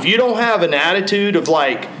 I mean, if you don't have an attitude of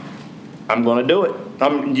like, I'm going to do it.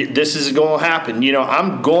 This is going to happen.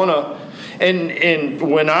 I'm going to. And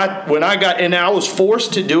when I got, and I was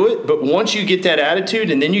forced to do it, but once you get that attitude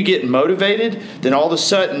and then you get motivated, then all of a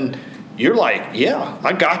sudden you're like, yeah,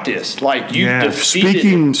 I got this. Like you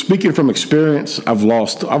defeated. Speaking from experience, I've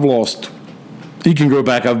lost. You can go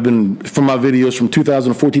back. I've been, from my videos from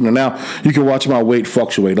 2014 to now, you can watch my weight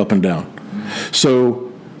fluctuate up and down.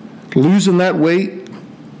 So losing that weight,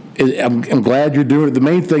 I'm glad you're doing it. The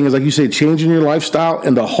main thing is, like you say, changing your lifestyle.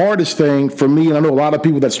 And the hardest thing for me, and I know a lot of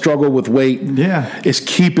people that struggle with weight, is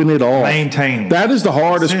keeping it off. Maintaining. That is the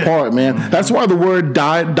hardest part, man. Mm-hmm. That's why the word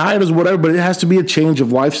diet is whatever, but it has to be a change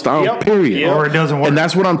of lifestyle, period. Or it doesn't work. And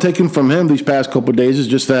that's what I'm taking from him these past couple of days, is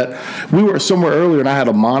just that we were somewhere earlier and I had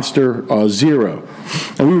a Monster Zero.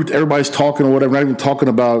 And everybody's talking or whatever, not even talking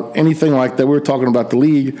about anything like that. We were talking about the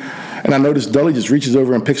league. And I noticed Dudley just reaches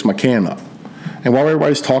over and picks my can up. And while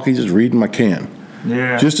everybody's talking, he's just reading my can.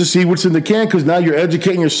 Yeah. Just to see what's in the can, because now you're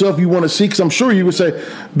educating yourself. You want to see, because I'm sure you would say,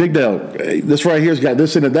 Big Dale, this right here's got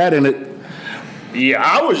this in it, that in it. Yeah,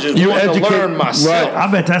 I was just wanting to learn myself. Right.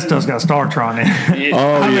 I bet that stuff's got Startron in it.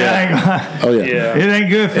 Yeah. It ain't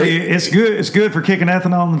good for you. It's good. It's good for kicking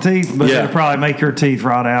ethanol in the teeth, but it'll probably make your teeth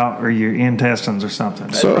rot out or your intestines or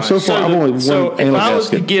something. So far, I've only so if I was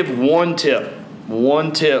to give one tip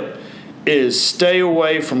is stay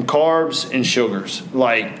away from carbs and sugars.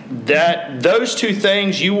 Like that, those two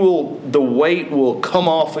things, the weight will come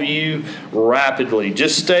off of you rapidly.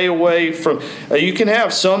 Just stay away from, you can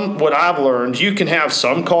have some, what I've learned, you can have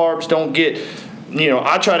some carbs, don't get,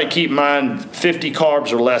 I try to keep mine 50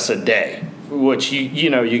 carbs or less a day, which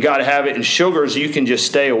you got to have it. And sugars, you can just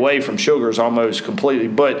stay away from sugars almost completely.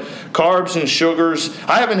 But carbs and sugars,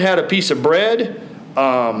 I haven't had a piece of bread,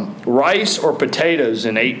 rice or potatoes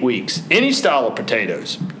in 8 weeks. Any style of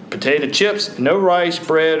potatoes, potato chips, no rice,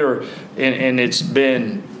 bread, and it's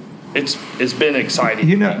been it's been exciting.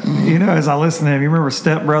 You know, as I listen to him, you remember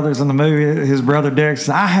Step Brothers in the movie? His brother Derek says,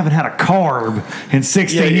 "I haven't had a carb in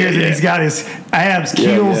 16 years," and he's got his abs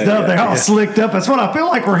keeled up. They're all slicked up. That's what I feel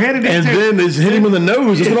like we're headed into. And then it's hit him in the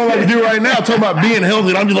nose. That's what I like to do right now. Talking about being healthy,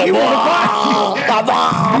 and I'm just like,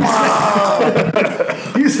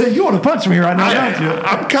 you said you want to punch me right now, don't you?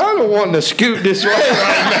 I'm kind of wanting to scoot this way right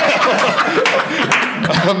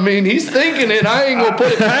now. I mean, he's thinking it. I ain't gonna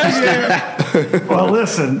put it past him. Well,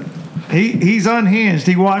 listen. He's unhinged.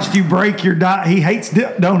 He watched you break your diet. He hates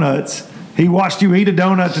donuts. He watched you eat a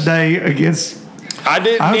donut today against. I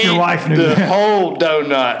didn't eat your wife knew the that. whole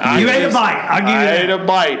donut. You ate a bite. I ate a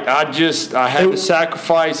bite. I had to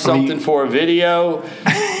sacrifice something for a video.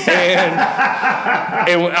 And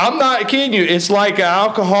I'm not kidding you. It's like an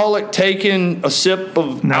alcoholic taking a sip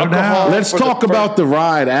of alcohol. Let's talk about the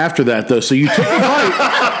ride after that, though. So you took a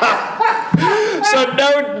bite. So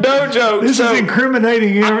no joke. This is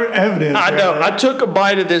incriminating evidence. I know. I took a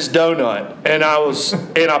bite of this donut and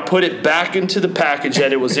I put it back into the package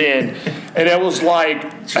that it was in, and it was like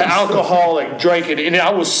an alcoholic drinking it, and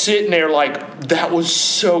I was sitting there like, that was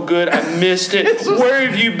so good. I missed it. Where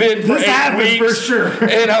have you been for 8 weeks? For sure.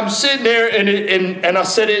 And I'm sitting there and I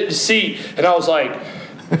set it in the seat, and I was like.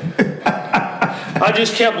 I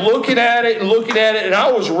just kept looking at it, and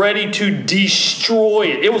I was ready to destroy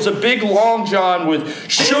it. It was a big Long John with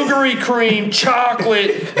sugary cream,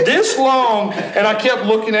 chocolate, this long, and I kept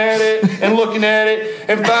looking at it,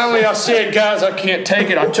 and finally I said, guys, I can't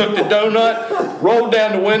take it. I took the donut, rolled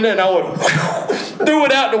down the window, and I threw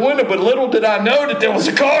it out the window, but little did I know that there was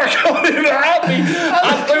a car coming behind me.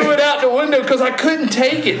 I threw it out the window because I couldn't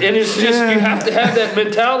take it, and it's just, you have to have that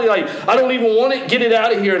mentality, like, I don't even want to get it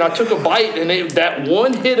out of here, and I took a bite, and that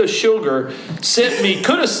one hit of sugar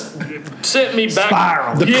could have sent me back.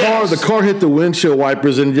 Spiral. The car hit the windshield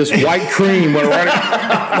wipers and just white cream went right.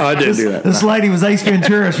 No, I didn't do that. This lady was Ace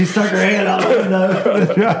Ventura. She stuck her head out the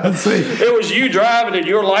window. It was you driving and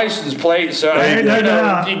your license plate, so ain't no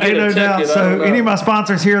doubt. So any of my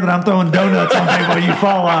sponsors here that I'm throwing donuts on people you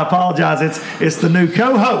follow, I apologize. It's the new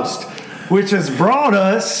co-host, which has brought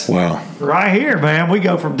us right here, man. We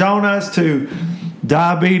go from donuts to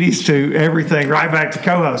diabetes to everything, right back to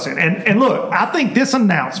co-hosting. And look, I think this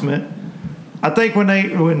announcement,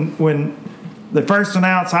 when they first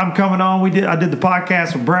announced I'm coming on, I did the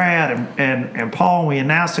podcast with Brad and Paul, and we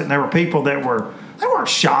announced it, and there were people that weren't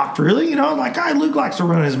shocked, really. You know, like, Luke likes to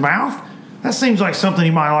run his mouth. That seems like something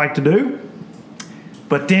he might like to do.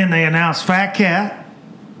 But then they announced Fat Cat.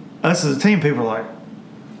 Us as a team, people are like,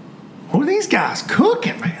 who are these guys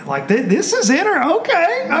cooking, man? Like, this is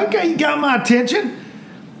okay, you got my attention.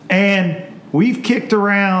 And we've kicked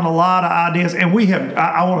around a lot of ideas, and we have,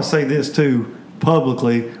 I want to say this too,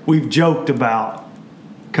 publicly, we've joked about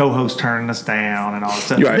co-host turning us down and all that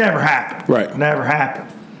stuff. Right. It never happened. Right. Never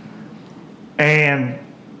happened. And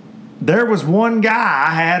there was one guy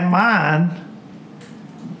I had in mind.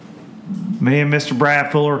 Me and Mr.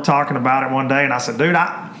 Brad Fuller were talking about it one day, and I said, dude,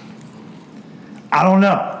 I don't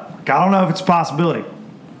know. I don't know if it's a possibility.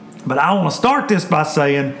 But I want to start this by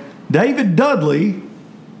saying David Dudley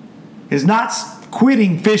is not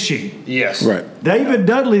quitting fishing. Yes. Right. David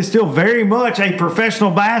Dudley is still very much a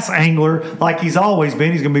professional bass angler like he's always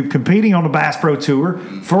been. He's going to be competing on the Bass Pro Tour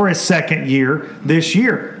for his second year this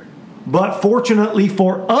year. But fortunately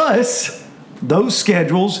for us, those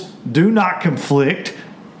schedules do not conflict.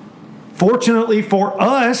 Fortunately for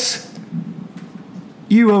us,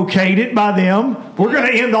 you okayed it by them. We're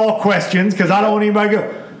going to end all questions because I don't want anybody to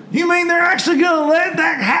go, you mean they're actually going to let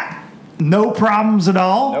that happen? No problems at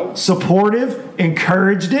all. Nope. Supportive,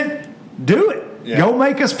 encouraged it. Do it. Yeah. Go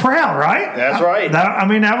make us proud, right? That's right.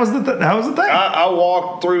 That was the thing. I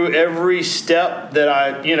walked through every step that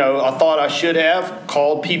I thought I should have,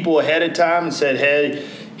 called people ahead of time and said, hey,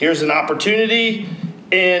 here's an opportunity,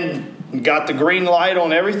 and got the green light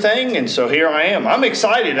on everything, and so here I am. I'm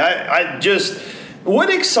excited.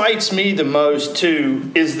 What excites me the most,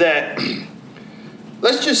 too, is that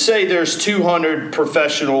let's just say there's 200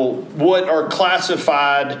 professional, what are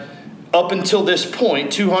classified up until this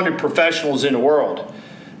point, 200 professionals in the world.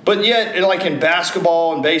 But yet, like in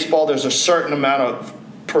basketball and baseball, there's a certain amount of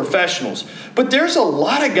professionals. But there's a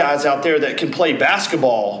lot of guys out there that can play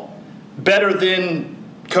basketball better than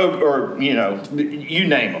Kobe, or, you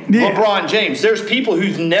name them. Yeah. LeBron James. There's people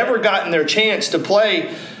who've never gotten their chance to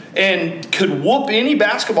play and could whoop any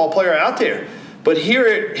basketball player out there. But here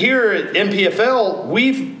at NPFL,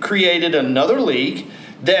 we've created another league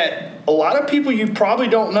that a lot of people you probably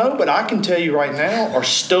don't know, but I can tell you right now, are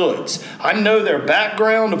studs. I know their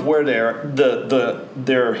background of where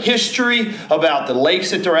their history, about the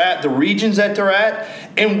lakes that they're at, the regions that they're at,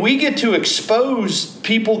 and we get to expose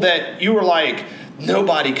people that you were like,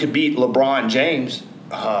 nobody could beat LeBron James.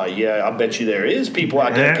 Yeah, I bet you there is people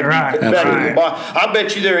out there that can beat better than LeBron. I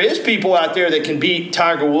bet you there is people out there that can beat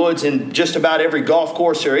Tiger Woods in just about every golf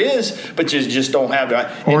course there is, but you just don't have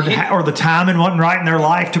that. Or the timing wasn't right in their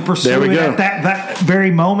life to pursue it at that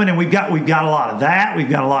very moment. And we've got a lot of that. We've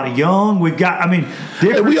got a lot of young. We've got,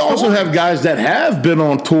 different. We also have guys that have been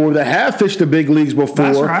on tour, that have fished the big leagues before.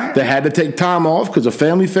 That's right. That had to take time off because of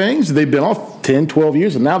family things. They've been off 10, 12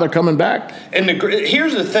 years, and now they're coming back. And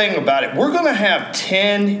here's the thing about it. We're going to have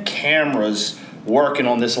 10 cameras working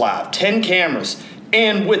on this live. 10 cameras.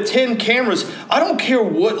 And with 10 cameras, I don't care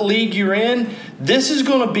what league you're in, this is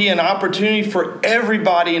going to be an opportunity for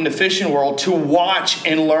everybody in the fishing world to watch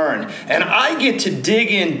and learn. And I get to dig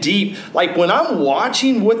in deep. Like when I'm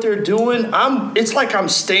watching what they're doing, it's like I'm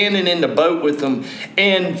standing in the boat with them.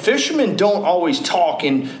 And fishermen don't always talk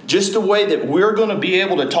in just the way that we're going to be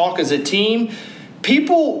able to talk as a team.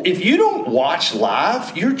 People, if you don't watch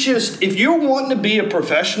live, if you're wanting to be a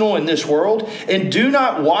professional in this world and do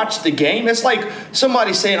not watch the game, it's like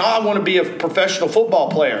somebody saying, I want to be a professional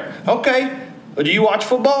football player. Okay. Do you watch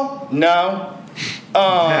football? No.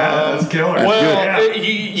 That's killer. Well,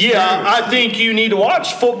 yeah, I think you need to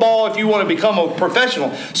watch football if you want to become a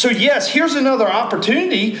professional. So, yes, here's another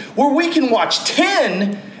opportunity where we can watch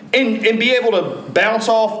 10 and be able to bounce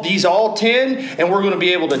off these all 10, and we're going to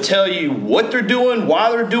be able to tell you what they're doing,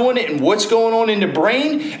 why they're doing it, and what's going on in the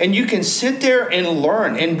brain, and you can sit there and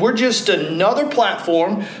learn. And we're just another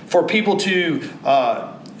platform for people to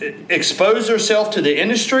expose themselves to the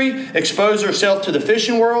industry, expose themselves to the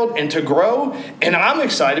fishing world, and to grow. And I'm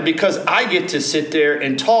excited because I get to sit there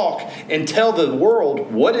and talk and tell the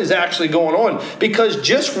world what is actually going on. Because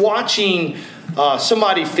just watching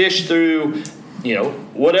somebody fish through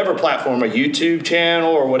whatever platform, a YouTube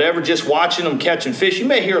channel or whatever, just watching them catching fish, you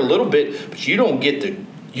may hear a little bit, but you don't get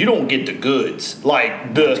the goods.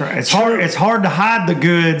 Like That's right. It's hard to hide the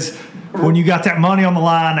goods when you got that money on the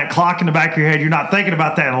line, that clock in the back of your head. You're not thinking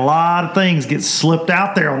about that. And a lot of things get slipped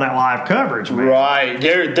out there on that live coverage, man. Right.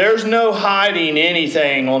 There's no hiding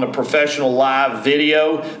anything on a professional live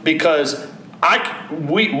video because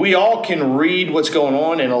we all can read what's going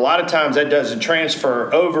on, and a lot of times that doesn't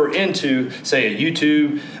transfer over into, say, a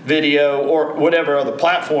YouTube video or whatever other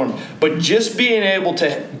platform. But just being able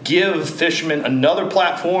to give fishermen another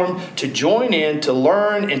platform to join in, to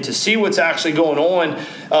learn, and to see what's actually going on.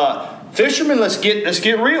 Fishermen, let's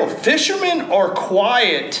get real. Fishermen are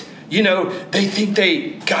quiet. They think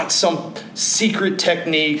they got some secret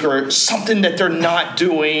technique or something that they're not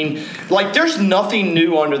doing. Like, there's nothing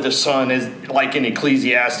new under the sun, like in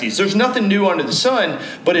Ecclesiastes. There's nothing new under the sun,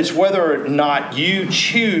 but it's whether or not you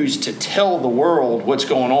choose to tell the world what's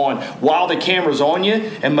going on while the camera's on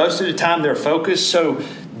you, and most of the time they're focused. So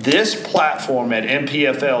this platform at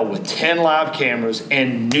NPFL with 10 live cameras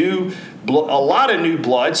and a lot of new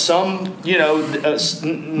blood, some,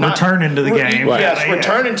 returning to the game. Yes,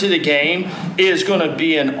 returning to the game is going to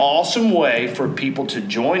be an awesome way for people to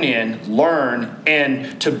join in, learn,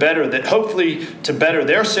 and to better that, hopefully to better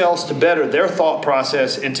themselves, to better their thought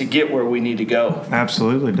process, and to get where we need to go.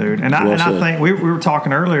 Absolutely, dude. And I think we were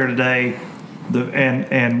talking earlier today,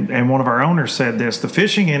 and one of our owners said this: the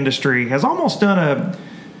fishing industry has almost done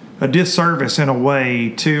a disservice in a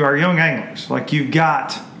way to our young anglers. Like, you've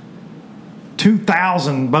got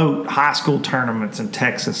 2,000 boat high school tournaments in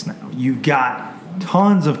Texas now. You've got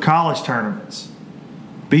tons of college tournaments.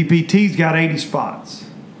 BPT's got 80 spots.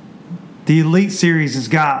 The Elite Series has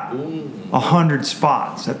got 100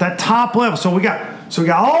 spots at that top level. So we got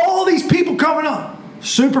all these people coming up,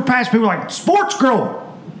 super passionate people, like, sports growing.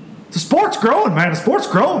 The sport's growing, man. The sport's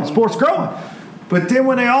growing. But then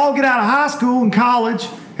when they all get out of high school and college,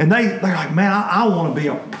 and they're like, man, I want to be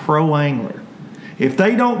a pro angler. If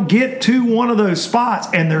they don't get to one of those spots,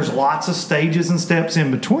 and there's lots of stages and steps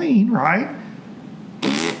in between, right?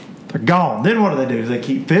 They're gone. Then what do? Do they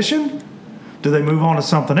keep fishing? Do they move on to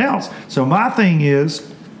something else? So my thing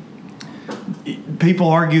is, people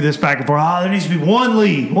argue this back and forth. There needs to be one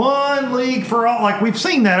league for all. Like, we've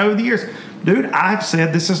seen that over the years. Dude, I've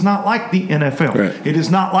said this is not like the NFL. Right. It is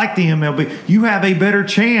not like the MLB. You have a better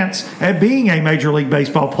chance at being a Major League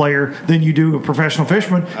Baseball player than you do a professional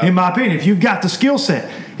fisherman, in my opinion. If you've got the skill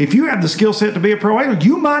set. If you have the skill set to be a pro angler,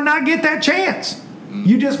 you might not get that chance.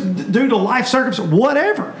 You just, due to life circumstances,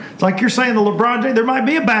 whatever. It's like you're saying the LeBron James, there might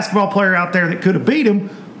be a basketball player out there that could have beat him,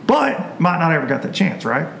 but might not ever got that chance,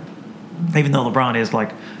 right? Even though LeBron is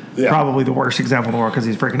probably the worst example in the world because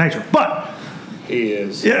he's a freak of nature. But he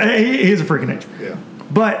is. Yeah, he is a freak of nature. Yeah.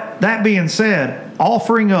 But that being said,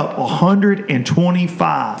 offering up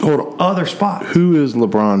 125 other spots. Who is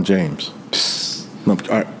LeBron James? No, all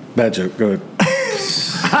right, bad joke. Go ahead.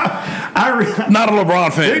 Not a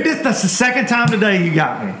LeBron fan. Dude, that's the second time today you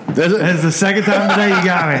got me. Is it? That's the second time today you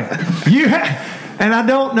got me. And I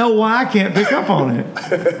don't know why I can't pick up on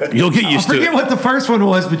it. You'll get used to it. I forget what the first one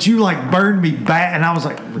was, but you burned me bad, and I was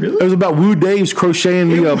like, really? It was about Woo Dave's crocheting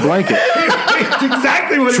me a blanket. It's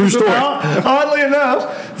exactly what True it was story. about. Oddly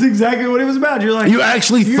enough, it's exactly what it was about. You're like, you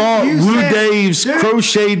actually thought Woo Dave's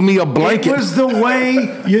crocheted me a blanket. It was the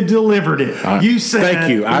way you delivered it. You said,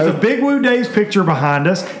 thank you. There's a big Woo Dave's picture behind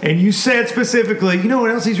us, and you said specifically, you know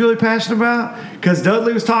what else he's really passionate about? Because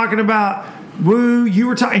Dudley was talking about Woo, you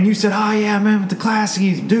were talking, and you said, oh yeah, man, with the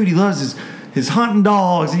classic, dude, he loves his hunting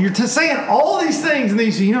dogs, and you're saying all these things, and then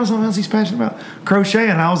you say, you know something else he's passionate about? Crochet.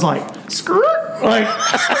 And I was like, screw it. Like,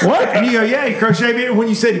 what? And you go, yeah, he crocheted me. When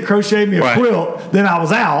you said he crocheted me a quilt, then I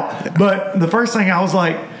was out. But the first thing I was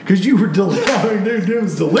like, because you were delivering, dude, it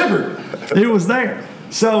was delivered. It was there.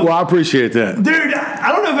 So, well, I appreciate that, dude.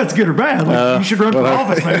 I don't know if that's good or bad. You should run for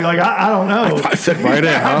office, maybe. I don't know. I fit right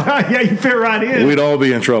in, huh? Yeah, you fit right in. We'd all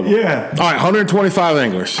be in trouble. Yeah. All right, 125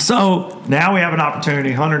 anglers. So now we have an opportunity,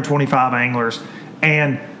 125 anglers,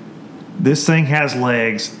 and this thing has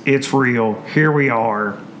legs. It's real. Here we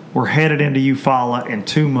are. We're headed into Eufaula in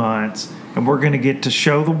 2 months, and we're going to get to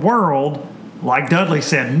show the world, like Dudley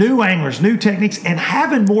said, new anglers, new techniques, and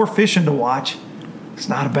having more fishing to watch. It's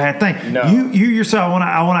not a bad thing. No. You yourself,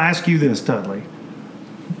 I want to ask you this, Dudley.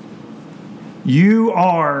 You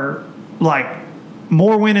are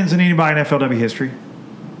more winnings than anybody in FLW history.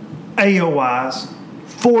 AOYs,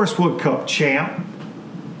 Forest Wood Cup champ,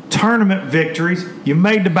 tournament victories. You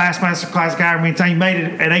made the Bassmaster Classic however many times. You made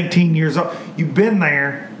it at 18 years old. You've been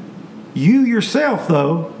there. You yourself,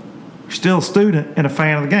 though, are still a student and a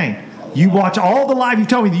fan of the game. You watch all the live. You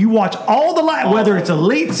told me that you watch all the live, whether it's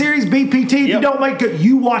Elite Series, BPT. If you don't make it,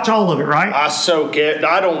 you watch all of it, right? I soak it.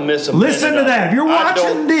 I don't miss a minute. Listen to that. If you're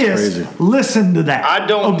watching this, listen to that. I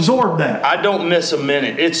don't absorb that. I don't miss a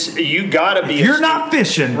minute. It's you got to be. If you're not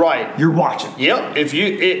fishing, right? You're watching. Yep. If you,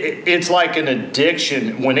 it's like an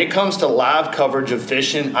addiction. When it comes to live coverage of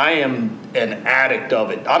fishing, I am an addict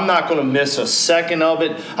of it. I'm not going to miss a second of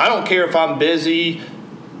it. I don't care if I'm busy.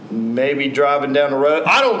 Maybe driving down the road.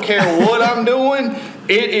 I don't care what I'm doing.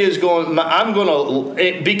 It is going. I'm going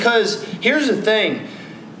to because here's the thing.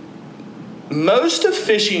 Most of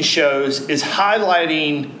fishing shows is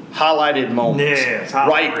highlighted moments. Yeah, it's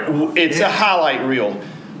right. It's a highlight reel.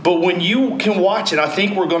 But when you can watch it, I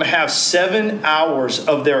think we're going to have 7 hours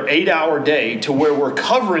of their 8-hour day to where we're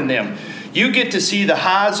covering them. You get to see the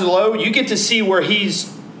highs and lows. You get to see where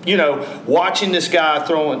he's. Watching this guy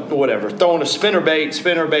throwing a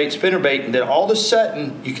spinnerbait, and then all of a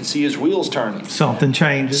sudden you can see his wheels turning. Something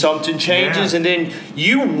changes. Yeah. And then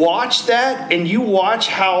you watch that, and you watch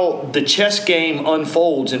how the chess game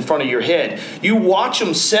unfolds in front of your head. You watch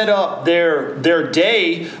them set up their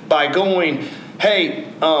day by going, hey,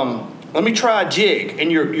 let me try a jig,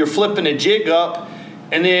 and you're flipping a jig up.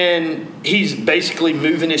 And then he's basically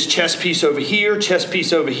moving his chess piece over here,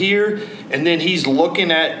 and then he's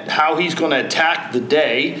looking at how he's going to attack the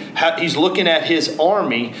day. He's looking at his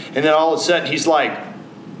army, and then all of a sudden he's like,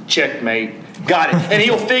 checkmate. Got it. And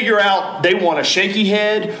he'll figure out they want a shaky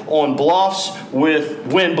head on bluffs with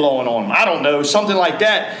wind blowing on them. I don't know, something like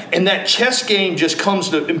that. And that chess game just comes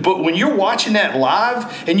to. But when you're watching that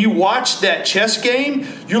live and you watch that chess game,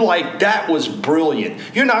 you're like, that was brilliant.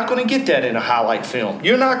 You're not going to get that in a highlight film.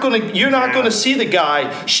 You're not going to see the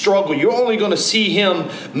guy struggle. You're only going to see him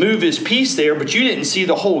move his piece there, but you didn't see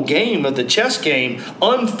the whole game of the chess game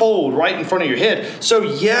unfold right in front of your head. So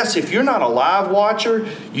yes, if you're not a live watcher,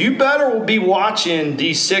 you better be watching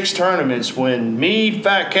these 6 tournaments when me,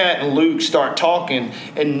 Fat Cat, and Luke start talking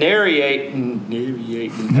and narrating.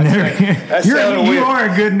 You are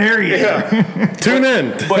a good narrator. Yeah. Tune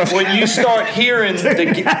in. But when you start hearing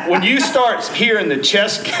the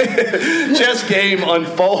chess game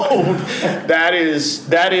unfold, that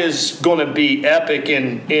is going to be epic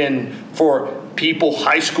in for people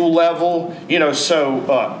high school level. So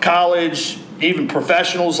college. Even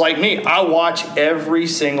professionals like me, I watch every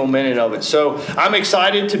single minute of it. So I'm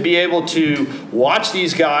excited to be able to watch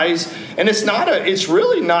these guys. And it's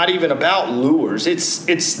really not even about lures.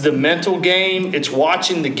 It's the mental game. It's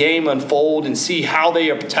watching the game unfold and see how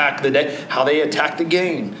they attack the day, how they attack the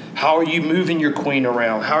game. How are you moving your queen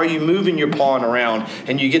around? How are you moving your pawn around?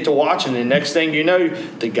 And you get to watch, and the next thing you know,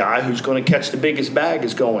 the guy who's going to catch the biggest bag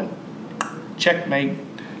is going, checkmate.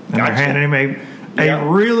 And they're handing him a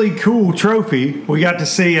really cool trophy. We got to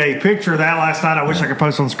see a picture of that last night. I wish I could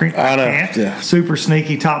post on the screen. I know. Can't. Yeah. Super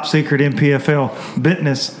sneaky, top secret NPFL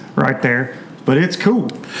business right there. But it's cool.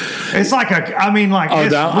 It's like it's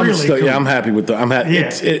really cool. Yeah, I'm happy with that. I'm happy.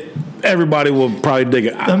 Yeah. Everybody will probably dig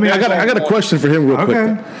it. I got a question for him real quick.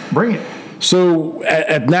 Okay, bring it. So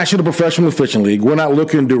at National Professional Fishing League, we're not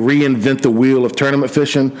looking to reinvent the wheel of tournament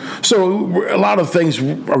fishing. So a lot of things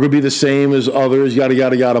are going to be the same as others, yada,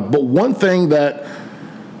 yada, yada. But one thing that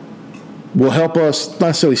will help us not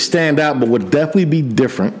necessarily stand out, but would definitely be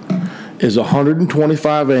different is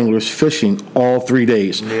 125 anglers fishing all 3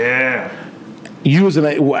 days. Yeah.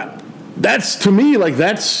 That's, to me, like,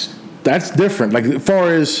 that's different. Like, as far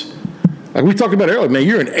as, like we talked about earlier, man,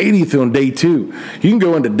 you're an 80th on day 2. You can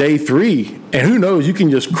go into day 3, and who knows, you can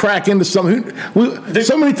just crack into something.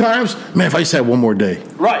 So many times, man, if I just had one more day.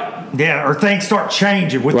 Right. Yeah, or things start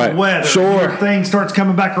changing with the weather. Sure. Or things starts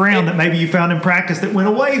coming back around that maybe you found in practice that went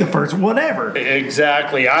away the first, whatever.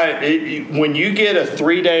 Exactly. When you get a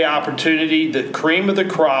 3-day opportunity, the cream of the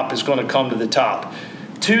crop is going to come to the top.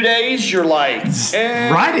 2 days, you're like,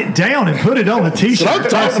 Write it down and put it on the T-shirt.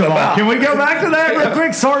 That's what I'm talking about. Can we go back to that real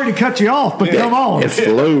quick? Sorry to cut you off, but come on. It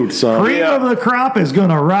flowed, son. Cream of the crop is going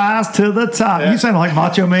to rise to the top. You sound like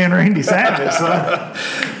Macho Man Randy Savage.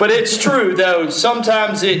 But it's true, though.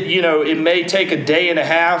 Sometimes it may take a day and a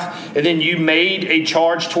half, and then you made a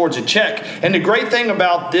charge towards a check. And the great thing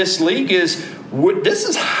about this league is this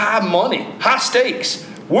is high money, high stakes.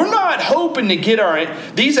 We're not hoping to get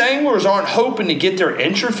these anglers aren't hoping to get their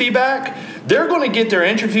entry fee back. They're going to get their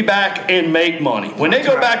entry fee back and make money. When they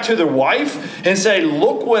go back to their wife and say,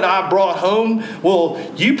 look what I brought home. Well,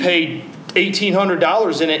 you paid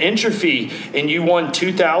 $1,800 in an entry fee and you won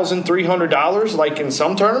 $2,300 like in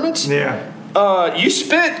some tournaments. Yeah. You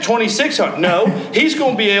spent $2,600. No, he's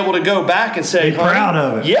going to be able to go back and say, be proud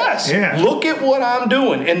of it. Yes. Yeah. Look at what I'm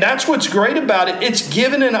doing. And that's what's great about it. It's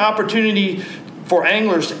given an opportunity for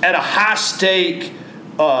anglers at a high stake,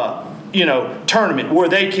 tournament where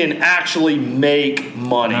they can actually make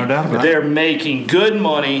money. No doubt about They're making good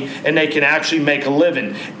money and they can actually make a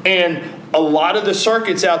living. And a lot of the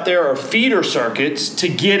circuits out there are feeder circuits to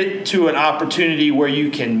get it to an opportunity where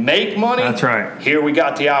you can make money. That's right. Here we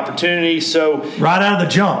got the opportunity. So right out of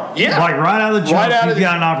the jump. Yeah. Like right out of the jump, you've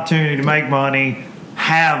got an opportunity to make money,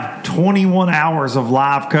 have 21 hours of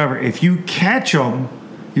live cover. If you catch them,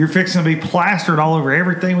 you're fixing to be plastered all over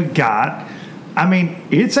everything we got. I mean,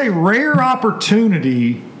 it's a rare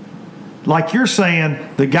opportunity. Like you're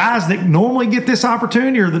saying, the guys that normally get this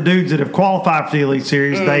opportunity are the dudes that have qualified for the Elite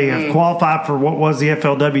Series. Mm-hmm. They have qualified for what was the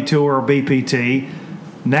FLW Tour or BPT.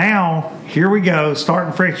 Now, here we go,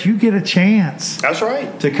 starting fresh. You get a chance. That's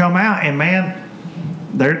right. To come out. And, man,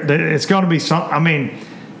 it's going to be something. I mean,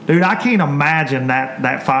 dude, I can't imagine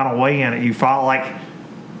that final weigh-in that you fought. Like,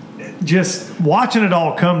 just watching it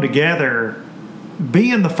all come together,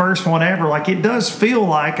 being the first one ever, like it does feel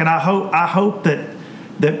like, and I hope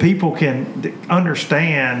that people can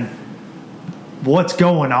understand what's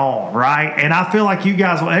going on, right? And I feel like you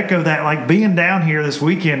guys will echo that, like being down here this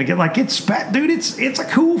weekend to get like it's a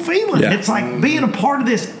cool feeling. Yeah. It's like being a part of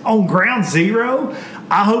this on ground zero.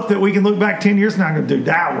 I hope that we can look back 10 years now and go, dude,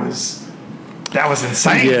 that was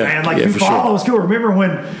insane, man. Like you follow us, cool. Remember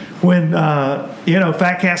when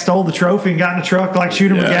Fat Cat stole the trophy and got in the truck like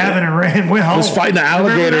Shooter McGavin and went home. Was fighting an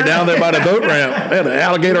alligator down there by the boat ramp. They had an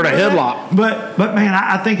alligator in a headlock. But man,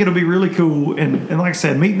 I think it'll be really cool. And like I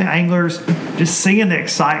said, meeting the anglers, just seeing the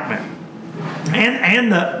excitement.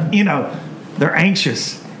 And they're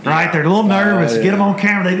anxious, right? They're a little nervous. Get them on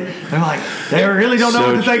camera. They're like, they really don't know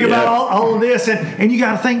what to think about all of this. And you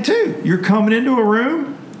got to think, too. You're coming into a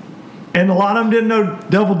room, and a lot of them didn't know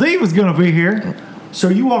Double D was going to be here. So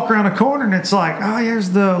you walk around the corner and it's like, oh,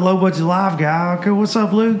 here's the low budget live guy. Okay, what's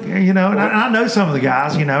up, Luke? And I know some of the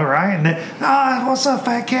guys, right? And then, what's up,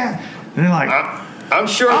 Fat Cat? And they're like, I'm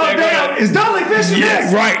sure. Oh, damn, is Dudley fishing?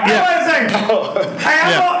 Yes, right. Yeah.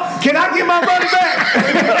 Hey, can I get my money back?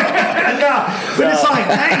 No, but it's like,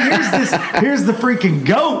 hey, here's the freaking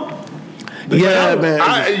goat. Yeah, man.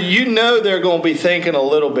 They're going to be thinking a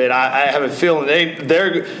little bit. I have a feeling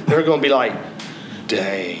they're going to be like,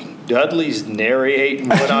 dang. Dudley's narrating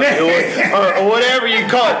what I'm doing, or whatever you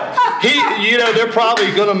call it. They're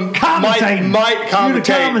probably going to might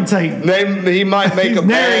commentate. He might make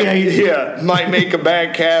might make a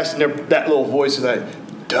bad cast, and that little voice of that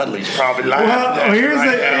Dudley's probably lying. Well,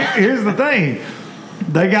 here's the thing.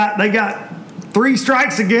 They got 3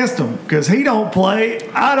 strikes against him because he don't play.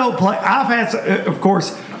 I don't play. I've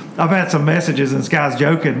had some messages and this guy's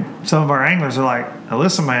joking. Some of our anglers are like, "Now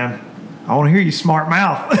listen, man, I want to hear you smart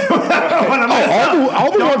mouth.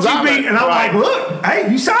 all the ones I mean. And I'm like, look,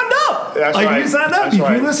 hey, you signed up. That's like, right. You signed up. That's if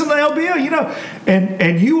right. you listen to LBL, you know,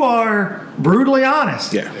 and you are brutally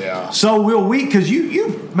honest. Yeah. So will we? Because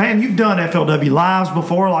you've done FLW lives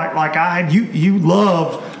before, like I had. You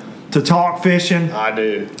love to talk fishing. I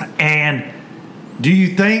do. And do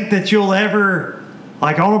you think that you'll ever,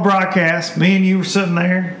 like on a broadcast, me and you were sitting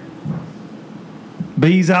there,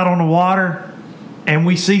 B's out on the water, and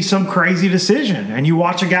we see some crazy decision, and you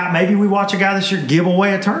watch a guy, maybe we watch a guy this year give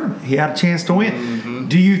away a tournament. He had a chance to win. Mm-hmm.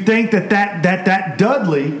 Do you think that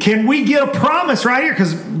Dudley, can we get a promise right here?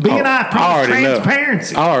 Because B and I promise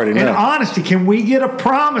transparency and honesty. Can we get a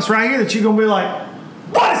promise right here that you're going to be like,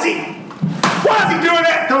 why is he doing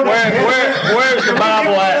that? Where's the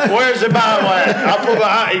Bible at? Where's the Bible at?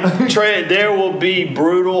 I'll put Trey, there will be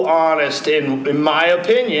brutal honest in my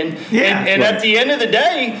opinion. Yeah. And at the end of the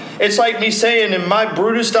day, it's like me saying, in my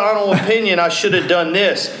brutest honest opinion, I should have done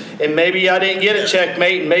this. And maybe I didn't get a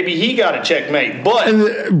checkmate, and maybe he got a checkmate.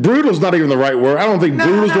 But brutal's not even the right word. I don't think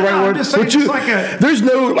brutal's the right word. But there's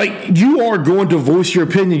no, like, you are going to voice your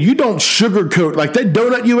opinion. You don't sugarcoat. Like that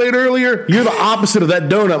donut you ate earlier, you're the opposite of that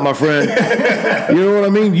donut, my friend. You know what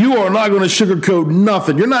I mean? You are not going to sugarcoat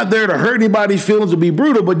nothing. You're not there to hurt anybody's feelings or be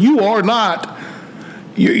brutal, but you are not.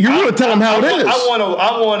 You're going to tell them how it is.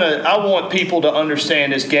 I want people to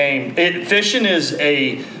understand this game. Fishing is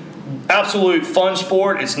a absolute fun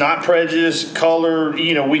sport. It's not prejudice, color,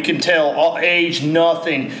 we can tell age,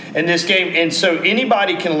 nothing in this game. And so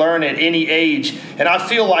anybody can learn at any age. And I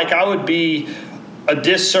feel like I would be a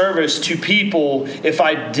disservice to people if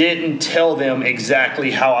I didn't tell them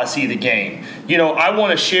exactly how I see the game. I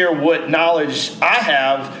want to share what knowledge I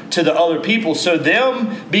have to the other people, so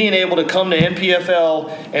them being able to come to NPFL,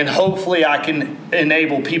 and hopefully I can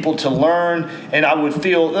enable people to learn. And I would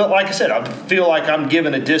feel, like I said, I feel like I'm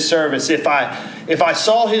giving a disservice if I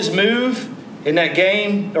saw his move in that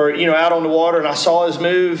game, or out on the water, and I saw his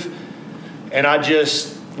move, and I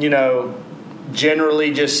just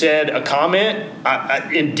generally just said a comment.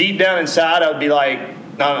 And deep down inside, I would be like,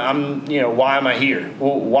 I'm why am I here?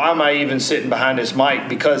 Well, why am I even sitting behind this mic?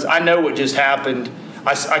 Because I know what just happened.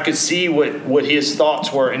 I could see what his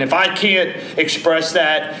thoughts were. And if I can't express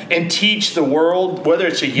that and teach the world, whether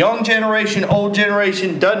it's a young generation, old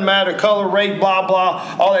generation, doesn't matter, color, race, blah,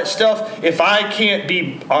 blah, all that stuff, if I can't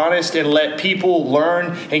be honest and let people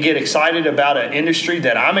learn and get excited about an industry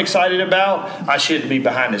that I'm excited about, I shouldn't be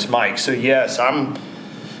behind this mic. So, yes,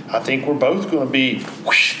 I think we're both going to be,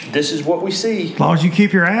 whoosh, this is what we see. As long as you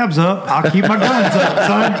keep your abs up, I'll keep my guns up,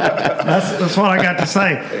 son. That's what I got to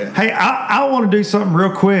say. Yeah. Hey, I want to do something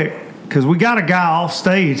real quick, because we got a guy off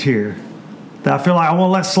stage here that I feel like I want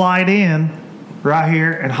to let slide in right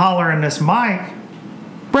here and holler in this mic.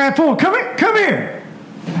 Brad Full, come here.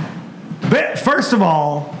 But first of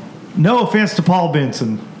all, no offense to Paul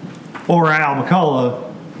Benson or Al McCullough,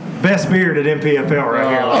 best beard at NPFL right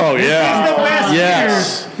here. Oh, yeah. This is the best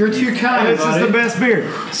yes. beard. You're too kind, This is the best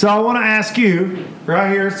beard. So I want to ask you,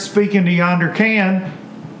 right here, speaking to yonder can,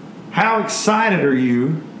 how excited are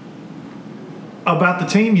you about the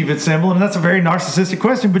team you've assembled? And that's a very narcissistic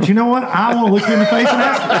question, but you know what? I want to look you in the face and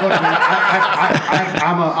ask you. Look, man,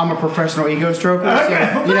 I'm a professional ego stroker.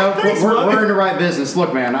 Okay. So, we're in the right business.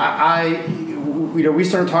 Look, man, we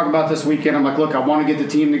started talking about this weekend. I'm like, look, I want to get the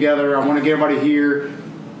team together. I want to get everybody here.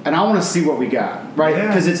 And I want to see what we got, right?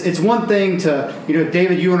 Because it's one thing to,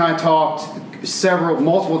 David, you and I talked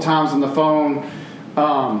multiple times on the phone.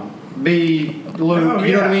 Luke,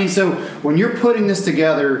 you know what I mean? So when you're putting this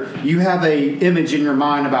together, you have a image in your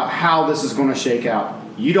mind about how this is going to shake out.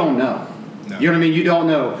 You don't know. No. You know what I mean? You don't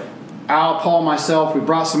know. Al, Paul, myself, we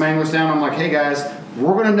brought some anglers down. I'm like, hey guys,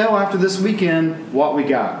 we're going to know after this weekend what we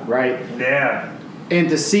got, right? Yeah. And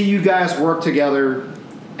to see you guys work together,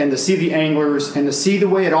 and to see the anglers, and to see the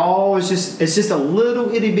way it all is it's just a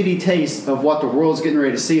little itty bitty taste of what the world's getting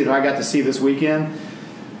ready to see that I got to see this weekend.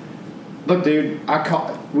 Look, dude,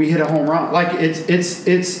 we hit a home run. Like there's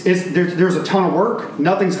a ton of work.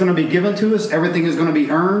 Nothing's going to be given to us. Everything is going to be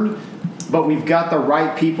earned. But we've got the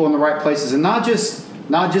right people in the right places, and not just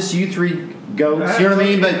you three goats. You know what I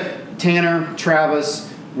mean? But Tanner,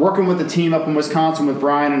 Travis, working with the team up in Wisconsin with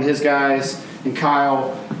Brian and his guys and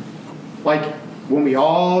Kyle, like. When we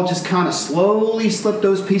all just kind of slowly slip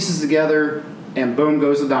those pieces together, and boom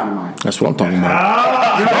goes the dynamite. That's what I'm talking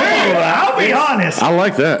about. I'll be honest. I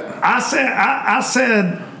like that. I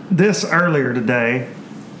said this earlier today.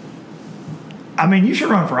 I mean, you should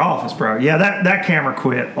run for office, bro. Yeah, that camera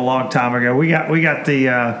quit a long time ago. We got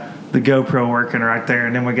the the GoPro working right there,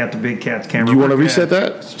 and then we got the Big Cats camera. Do you want to reset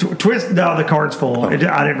that? Twist. No, the card's full. Oh. I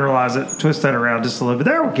didn't realize it. Twist that around just a little bit.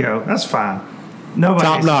 There we go. That's fine. Nobody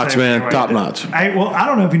Top needs to notch, say man. what Top they do. notch. Hey, well, I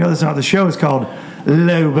don't know if you know this or not. The show is called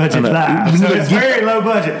Low Budget Live, so it's very low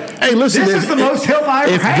budget. Hey, listen. This is the most help I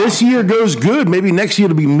ever If had. this year goes good, maybe next year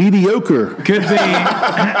it'll be mediocre. Could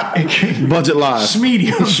be Budget live.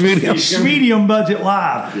 Medium. Medium budget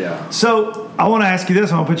live. Yeah. So I want to ask you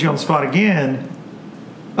this. I'm going to put you on the spot again.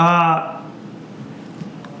 How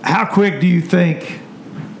quick do you think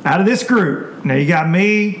out of this group? Now you got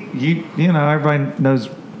me. You know everybody knows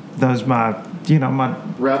my my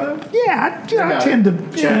Rep. Yeah, I got tend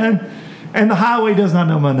it. to. Check. And the highway does not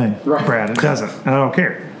know my name, Right. Brad. It doesn't, and I don't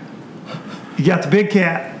care. You got the Big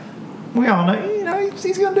Cat. We all know.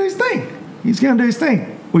 He's going to do his thing. He's going to do his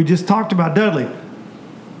thing. We just talked about Dudley.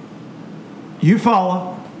 You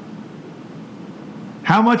follow.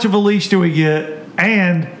 How much of a leash do we get?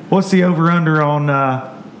 And what's the over/under on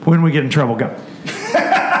when we get in trouble? Go. Here's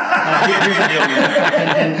the deal,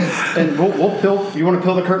 man. And we'll peel. You want to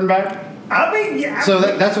peel the curtain back? I mean, yeah. So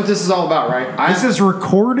that's what this is all about, right? This is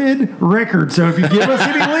recorded record, so if you give us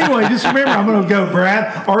any leeway, just remember, I'm going to go,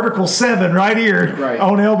 Brad, Article 7 right here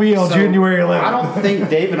on LBL, So, January 11th. I don't think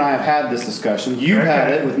Dave and I have had this discussion. You've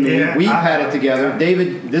had it with me. Yeah, We've had it together.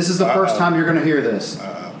 David, this is the first time you're going to hear this.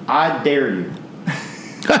 I dare you.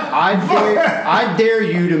 I dare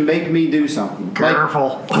you to make me do something.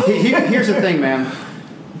 Careful. Here's the thing, man.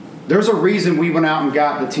 There's a reason we went out and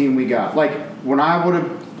got the team we got. Like, when I would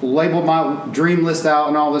have labeled my dream list out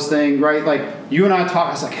and all this thing, right? Like, you and I talked.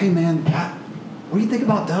 I was like, hey, man, what do you think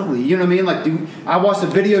about Dudley? You know what I mean? Like, dude, I watched a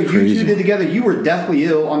video you two did together. You were deathly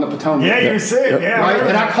ill on the Potomac. Yeah, you were sick. Yeah, right?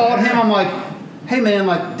 And I called him. I'm like, hey, man,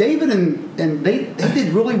 like, David and they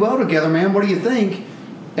did really well together, man. What do you think?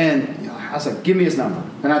 And I was like, give me his number.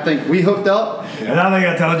 And I think we hooked up. And I think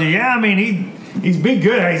I told you, yeah, I mean, he's been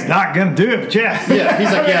good. He's not going to do it, but yeah. Yeah, he's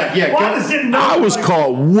like, yeah. Well, I just didn't know. I was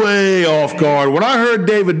caught way off guard. When I heard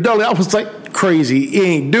David Dudley, I was like, crazy. He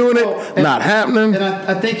ain't doing it. Not happening. And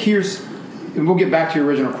I think and we'll get back to your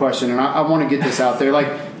original question, and I want to get this out there. Like,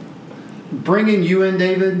 bringing you in,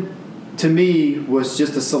 David, to me was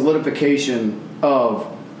just a solidification of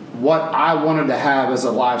what I wanted to have as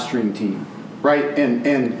a live stream team, right?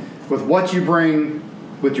 And with what you bring,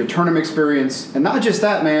 with your tournament experience, and not just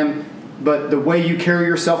that, man, but the way you carry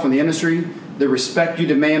yourself in the industry, the respect you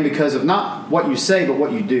demand because of not what you say, but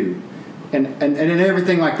what you do. And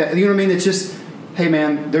everything like that. You know what I mean? It's just, hey,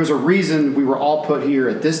 man, there's a reason we were all put here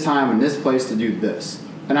at this time in this place to do this.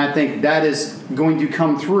 And I think that is going to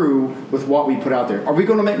come through with what we put out there. Are we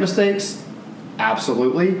going to make mistakes?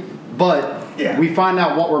 Absolutely. But we find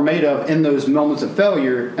out what we're made of in those moments of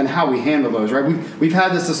failure and how we handle those, right? We've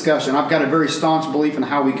had this discussion. I've got a very staunch belief in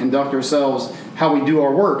how we conduct ourselves, how we do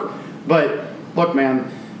our work. But look,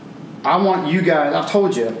 man, I want you guys, I've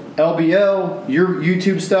told you, LBL, your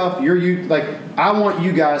YouTube stuff, I want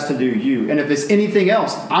you guys to do you. And if it's anything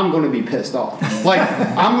else, I'm going to be pissed off. Like,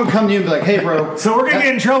 I'm going to come to you and be like, hey, bro. So we're going to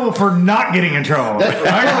get in trouble for not getting in trouble.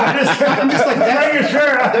 I'm just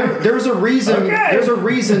like, there's a reason. Okay. There's a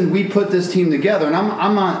reason we put this team together. And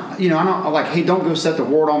I'm not, I'm not like, hey, don't go set the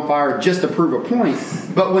world on fire just to prove a point.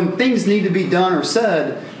 But when things need to be done or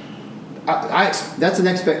said, that's an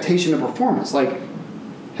expectation of performance. Like,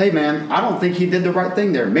 hey, man, I don't think he did the right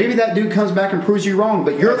thing there. Maybe that dude comes back and proves you wrong,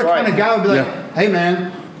 but you're the kind of guy who would be like, hey,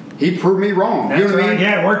 man, he proved me wrong. That's you know what I mean?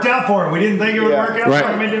 Yeah, it worked out for him. We didn't think it would work out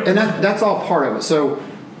for him. And that's all part of it. So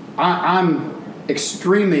I'm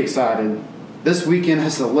extremely excited. This weekend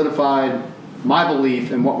has solidified my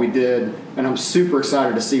belief in what we did, and I'm super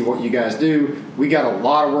excited to see what you guys do. We got a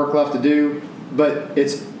lot of work left to do, but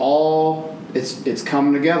it's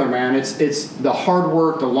coming together, man. It's the hard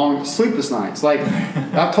work, the long sleepless nights. Like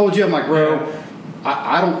I've told you, I'm like, bro,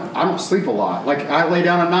 I don't sleep a lot. Like I lay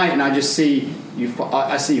down at night and I just see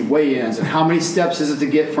I see weigh-ins and how many steps is it to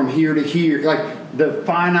get from here to here, like the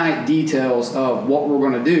finite details of what we're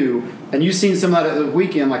going to do. And you've seen some of that at the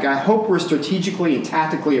weekend. Like I hope we're strategically and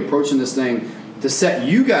tactically approaching this thing to set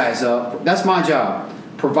you guys up. That's my job.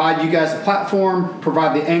 Provide you guys a platform,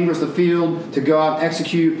 provide the anglers the field to go out and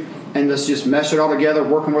execute, and let's just mesh it all together,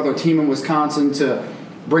 working with our team in Wisconsin to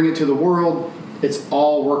bring it to the world. It's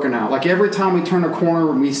all working out. Like every time we turn a corner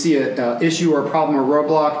and we see an issue or a problem or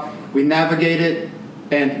roadblock, we navigate it,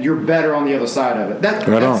 and you're better on the other side of it.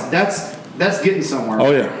 That's getting somewhere.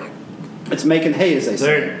 Oh, yeah. It's making hay, as they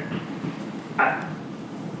say.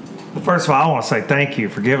 First of all, I want to say thank you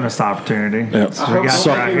for giving us the opportunity. Yep. So we got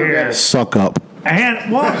right here. Suck up. And,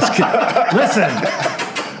 well, listen,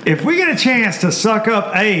 if we get a chance to suck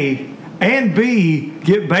up a and B,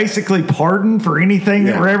 get basically pardoned for anything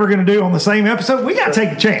that we're ever going to do on the same episode, we got to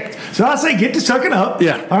take a chance. So I say get to sucking up.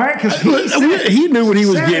 Yeah. All right? Because he knew what he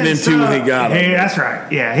was getting into when he got it. Yeah, that's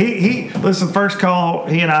right. Yeah. Listen, first call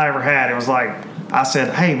he and I ever had, it was like, I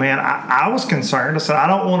said, hey, man, I was concerned. I said, I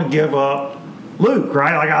don't want to give up Luke,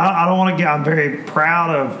 right? Like, I don't want to I'm very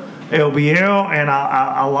proud of LBL, and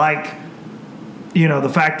I like,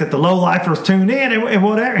 the fact that the low-lifers tune in and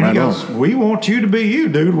whatever. And he goes, we want you to be you,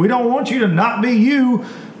 dude. We don't want you to not be you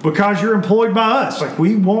because you're employed by us. Like,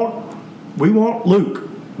 we want Luke.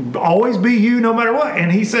 Always be you no matter what.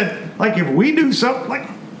 And he said, like, if we do something, like,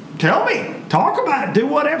 tell me. Talk about it. Do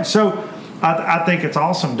whatever. So I think it's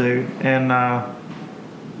awesome, dude. And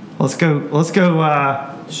let's go.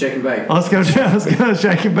 Shake and bake. Let's go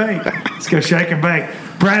shake and bake. Let's go shake and bake.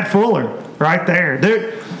 Brad Fuller, right there,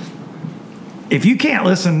 dude. If you can't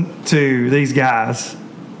listen to these guys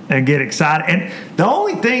and get excited, and the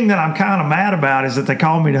only thing that I'm kind of mad about is that they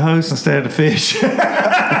call me the host instead of the fish. Because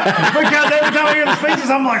every time I hear the speeches,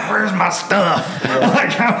 I'm like, "Where's my stuff?"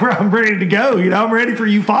 Like I'm ready to go. I'm ready for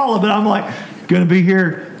you follow, but I'm like, gonna be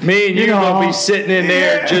here. Me and you gonna be sitting in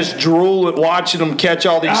there just drooling, watching them catch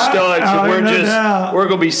all these studs, and we're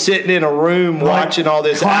gonna be sitting in a room watching all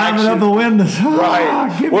this climbing action. Up the windows.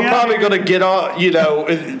 Right. We're probably gonna get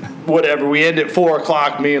on. Whatever. We end at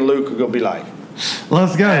 4:00. Me and Luke are gonna be like,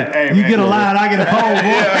 let's go. Hey, you get a line, I get a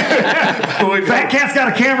pole. Boy. Fat Cat's got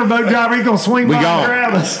a camera boat driver. He's gonna swing by and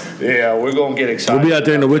grab us. Yeah, we're gonna get excited. We'll be out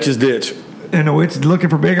there in the witch's ditch. And the witch looking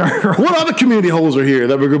for big Earl. What other community holes are here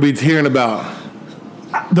that we're going to be hearing about?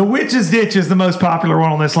 The Witch's Ditch is the most popular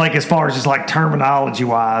one on this lake as far as just like terminology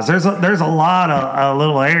wise. There's a lot of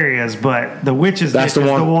little areas, but the Witch's Ditch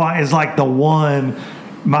is like the one.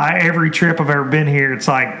 Every trip I've ever been here, it's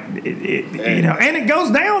like and it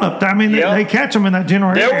goes down up there. I mean, they catch them in that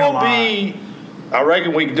general area. There will be. I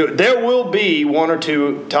reckon we can do it. There will be one or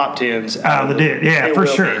two top tens. The ditch, yeah, for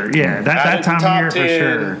sure. Yeah, that time of year 10, for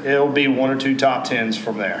sure. It'll be one or two top tens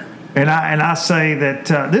from there. And I say that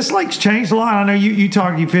this lake's changed a lot. I know you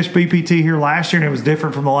fished BPT here last year, and it was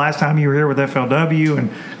different from the last time you were here with FLW, and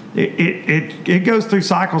it goes through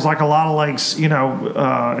cycles like a lot of lakes. In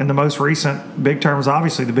the most recent big term was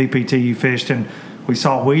obviously the BPT you fished, and we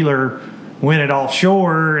saw Wheeler win it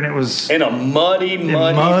offshore, and it was in a muddy.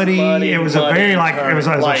 It was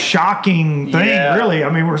a shocking thing, really. I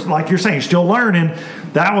mean, we're like you're saying, still learning.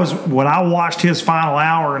 That was when I watched his final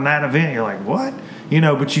hour in that event. You're like, what?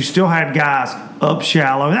 But you still had guys up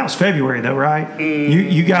shallow. And that was February, though, right?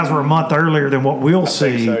 Mm. You guys were a month earlier than what we'll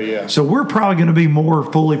see. So, yeah. So we're probably going to be more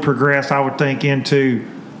fully progressed, I would think, into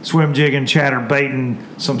swim jigging, chatter baiting,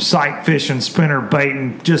 some sight fishing, spinner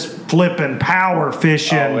baiting, just flipping, power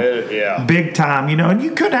fishing, big time. And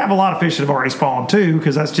you could have a lot of fish that have already spawned too,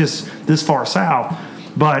 because that's just this far south.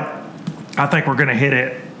 But I think we're going to hit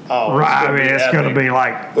it. Right, it's going to be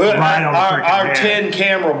like right on the freaking our head. 10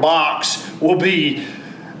 camera box will be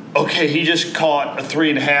okay. He just caught a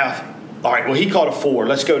 3.5. All right, well, he caught a 4.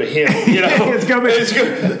 Let's go to him. It's going to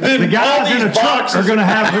be the guys in the truck are going to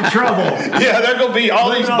have trouble. Yeah, they're going to be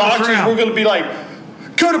all these boxes. We're going to be like,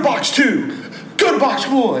 go to box 2, go to box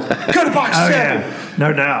 1, go to box 7. Yeah,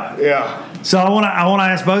 no doubt. Yeah. So I want to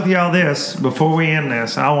ask both of y'all this before we end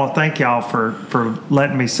this. I want to thank y'all for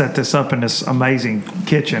letting me set this up in this amazing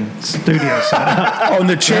kitchen studio setup. On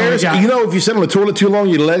the chairs, if you sit on the toilet too long,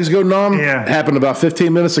 your legs go numb. Yeah. It happened about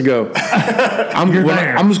 15 minutes ago. I'm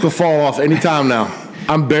just gonna fall off any time now.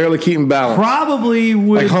 I'm barely keeping balance. Probably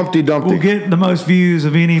like Humpty Dumpty. We'll get the most views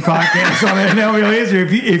of any podcast on NWO history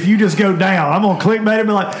if you just go down. I'm gonna clickbait and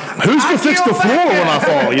be like, who's gonna fix the floor when I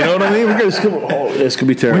fall? You know what I mean? This could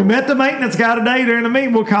be terrible. We met the maintenance guy today during the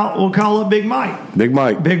meeting. We'll call up Big Mike. Big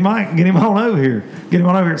Mike. Get him on over here.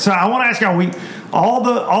 So I want to ask y'all.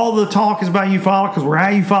 All the talk is about Eufaula because we're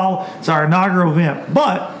at Eufaula. It's our inaugural event,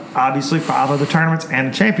 but obviously 5 other tournaments and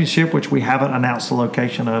a championship, which we haven't announced the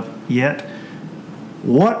location of yet.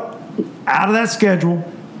 What out of that schedule?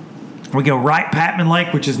 We go right Patman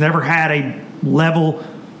Lake, which has never had a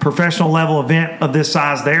professional level event of this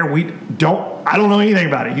size. There, I don't know anything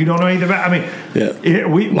about it. You don't know anything about it. I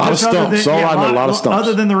mean, a lot of stumps. A lot of stumps.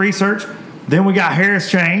 Other than the research, then we got Harris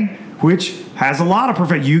Chain, which has a lot of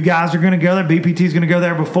perfect. You guys are going to go there. BPT is going to go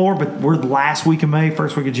there before, but we're the last week of May,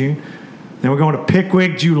 first week of June. Then we're going to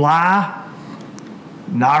Pickwick, July.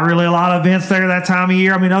 Not really a lot of events there that time of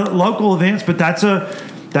year. I mean, local events, but that's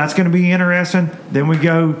going to be interesting. Then we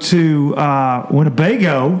go to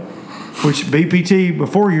Winnebago, which BPT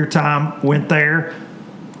before your time went there.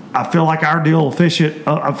 I feel like our deal will fish it.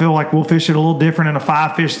 I feel like we'll fish it a little different in a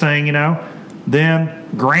 5-fish thing, Then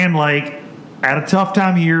Grand Lake, at a tough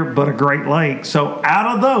time of year, but a great lake. So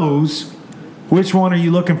out of those, which one are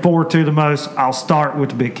you looking forward to the most? I'll start with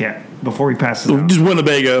the Big Cat before he passes on. Just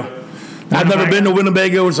Winnebago. I've never been to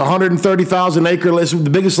Winnebago. It's 130,000 acre lake. It's the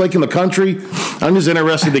biggest lake in the country. I'm just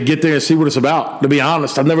interested to get there and see what it's about, to be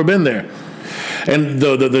honest. I've never been there. And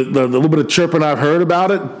the little bit of chirping I've heard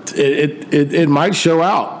about it might show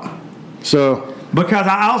out. So... Because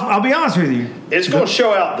I'll be honest with you, it's going to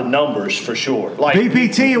show out the numbers for sure. Like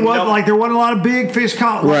BPT, it wasn't like there wasn't a lot of big fish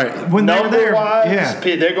caught when they were there.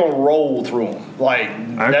 They're going to roll through them.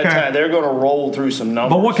 That time, they're going to roll through some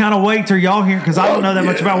numbers. But what kind of weights are y'all hearing? Because I don't know that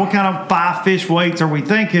much about what kind of 5 fish weights are we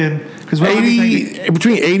thinking? Because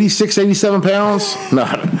between 86, 87 pounds. No.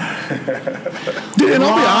 Dude, and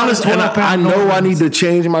I'll be honest, and I know I need to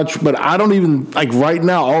change but I don't even right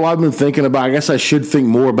now. All I've been thinking about, I guess I should think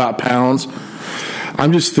more about pounds.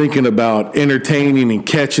 I'm just thinking about entertaining and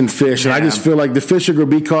catching fish, and I just feel like the fish are going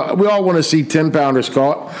to be caught. We all want to see 10-pounders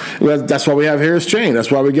caught. That's why we have Harris Chain. That's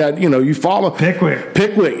why we got, you follow Pickwick.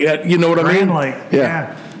 You know what I mean? Lake.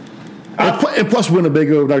 Yeah. And plus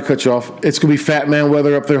Winnebago, not to cut you off, it's going to be fat man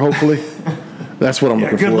weather up there, hopefully. That's what I'm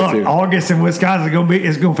looking forward to. Good luck. August in Wisconsin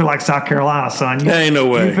is going to feel like South Carolina, son. Ain't no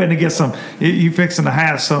way. You're fixing to get some. You fixing to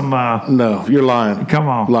have some. No, you're lying. Come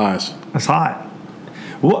on, lies. That's hot.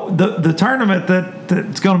 Well, the tournament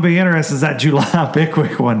that's going to be interesting is that July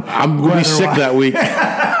Pickwick one. I'm going to be sick that week.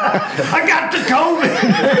 I got the COVID.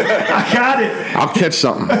 I got it. I'll catch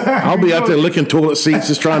something. I'll be out there licking toilet seats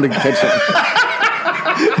just trying to catch something.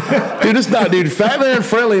 Dude, it's not, dude. Fat man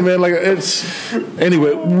friendly, man.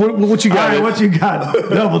 Anyway. What you got? All right, what you got?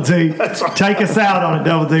 Double T. Take us out on it,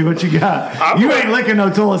 Double T. What you got? You ain't licking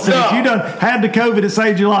no toilet seats. No. You done had the COVID. It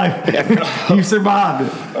saved your life. You survived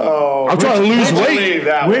it. Oh, I'm trying to lose weight.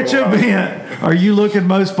 Which event are you looking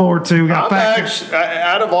most forward to?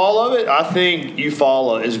 Out of all of it, I think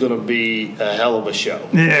Eufaula is going to be a hell of a show.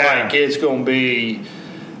 Yeah, it's going to be.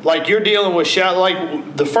 You're dealing with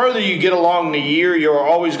the further you get along the year, you're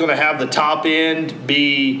always going to have the top end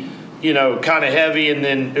be, kind of heavy, and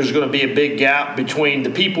then there's going to be a big gap between the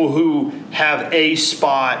people who have a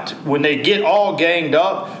spot when they get all ganged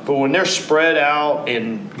up, but when they're spread out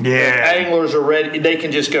and anglers are ready, they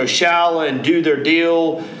can just go shallow and do their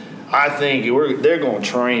deal. I think they're going to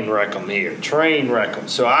train wreck them here.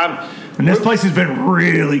 So and this place has been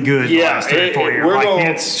really good the last 3 or 4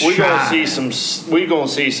 years. We're going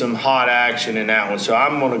to see some hot action in that one. So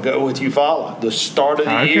I'm going to go with Eufaula. The start of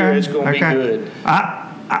the year, it's going to be good.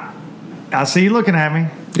 I see you looking at me.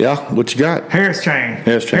 Yeah, what you got? Harris Chain.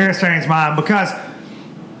 Harris Chain's mine because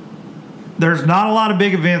there's not a lot of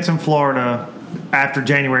big events in Florida after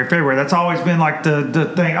January, February. That's always been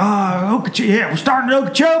the thing. We're starting at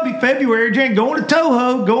Okeechobee, February, January, going to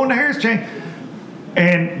Toho, going to Harris Chain.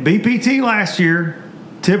 And BPT last year,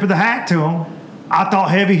 tip of the hat to them. I thought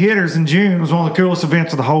Heavy Hitters in June was one of the coolest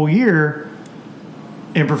events of the whole year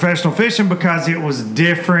in professional fishing because it was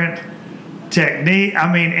different technique. I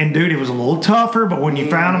mean, and dude, it was a little tougher, but when you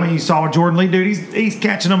found him and you saw Jordan Lee, dude, he's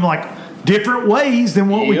catching them different ways than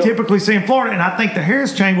what we typically see in Florida. And I think the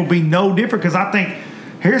Harris Chain will be no different because I think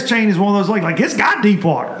Harris Chain is one of those lakes, it's got deep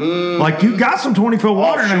water. You got some 20-foot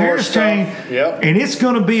water in a Harris Chain. Yep. And it's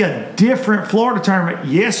going to be a different Florida tournament.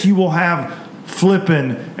 Yes, you will have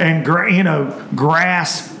flipping and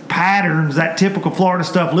grass patterns, that typical Florida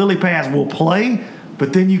stuff lily pads will play.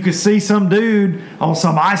 But then you could see some dude on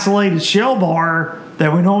some isolated shell bar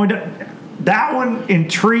that we normally do. That one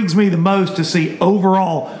intrigues me the most to see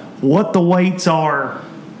overall what the weights are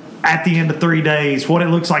at the end of 3 days, what it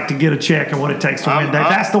looks like to get a check and what it takes to win that.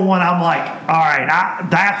 That's the one I'm like, all right,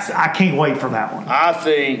 I can't wait for that one. I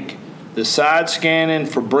think the side scanning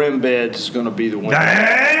for brim beds is going to be the winner.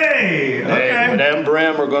 Hey, okay. When them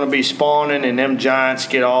brim are going to be spawning and them giants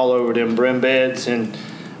get all over them brim beds, and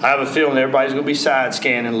I have a feeling everybody's going to be side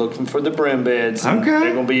scanning looking for the brim beds. Okay.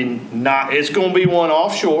 They're going to be it's going to be one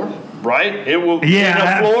offshore. Right? It will be in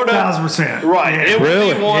Florida. 1,000%. Right. Yeah. It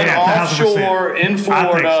will be one offshore 1,000%. in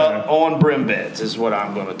Florida on brim beds is what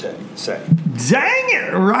I'm going to say. Dang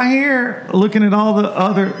it. Right here, looking at all the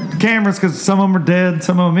other cameras because some of them are dead,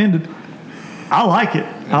 some of them ended. I like it.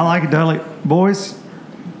 I like it, Dudley. Boys,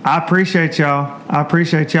 I appreciate y'all. I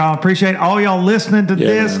appreciate all y'all listening to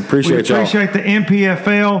this. Man, appreciate the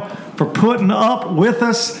NPFL for putting up with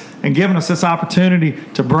us and giving us this opportunity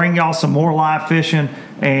to bring y'all some more live fishing.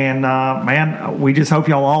 And, man, we just hope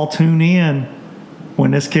y'all all tune in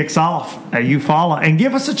when this kicks off at Eufaula. And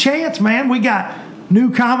give us a chance, man. We got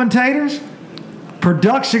new commentators,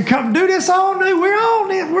 production. Do this all new. We're all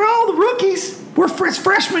the rookies. It's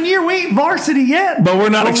freshman year. We ain't varsity yet. But we're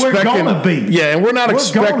not expecting. We're going to be. Yeah, and we're not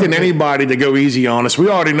expecting anybody to go easy on us. We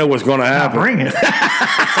already know what's going to happen. Now bring it.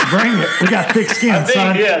 Bring it. We got thick skin,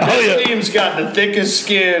 son. Yeah, this team's got the thickest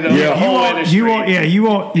skin of the whole industry.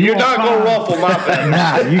 You're not going to ruffle my feathers.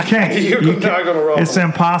 Nah, you can't. You're not going to ruffle. It's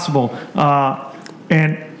impossible.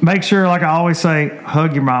 And make sure, like I always say,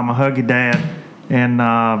 hug your mama, hug your dad. And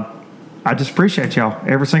I just appreciate y'all.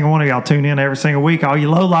 Every single one of y'all tune in every single week. All you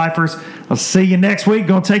low-lifers, I'll see you next week.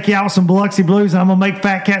 Going to take you out with some Biloxi Blues. I'm going to make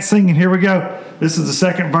Fat Cat singing. Here we go. This is the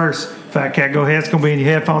second verse. Fat Cat, go ahead. It's going to be in your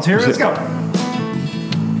headphones. Here, let's go.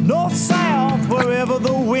 North, south, wherever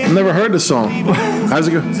the wind. I've never heard this song. How's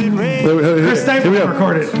it go? Chris Stapleton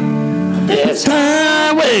recorded it. It's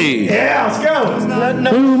highway. Yeah, let's go.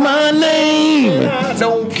 Know my name. I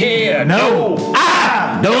don't care. No.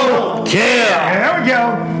 I don't care. There we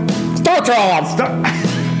go. Start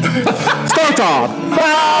on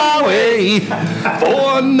highway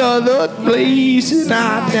for another place and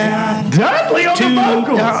I die. Dudley on the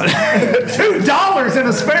vocals. $2 in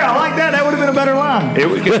a spare. I like that. That would have been a better line. Here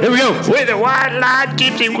we go. With a white line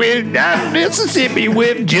gypsy with down Mississippi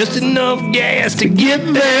with just enough gas to get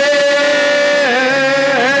there.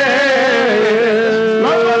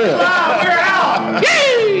 We're out.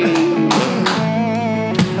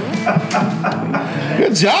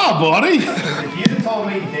 Good job, buddy. If you had told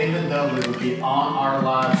me David Dudley would be on our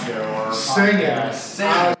live show or Singing.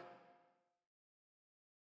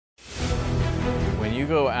 When you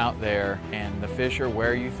go out there and the fish are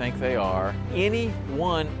where you think they are, any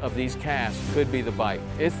one of these casts could be the bite.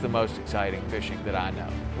 It's the most exciting fishing that I know,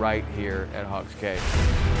 right here at Hawks Cave.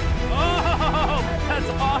 Oh, that's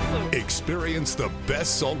awesome. Experience the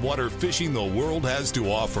best saltwater fishing the world has to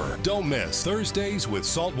offer. Don't miss Thursdays with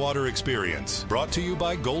Saltwater Experience. Brought to you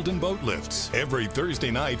by Golden Boat Lifts. Every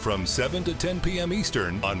Thursday night from 7 to 10 p.m.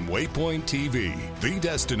 Eastern on Waypoint TV. The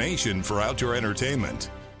destination for outdoor entertainment.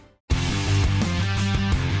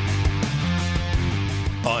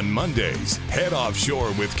 On Mondays, head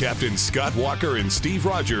offshore with Captain Scott Walker and Steve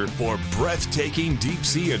Roger for breathtaking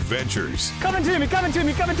deep-sea adventures. Coming to me.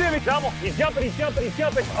 Double. He's jumping.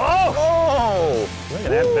 Oh! Look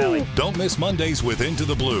at that belly. Don't miss Mondays with Into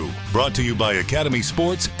the Blue. Brought to you by Academy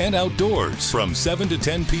Sports and Outdoors from 7 to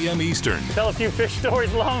 10 p.m. Eastern. Tell a few fish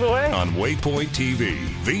stories along the way. On Waypoint TV,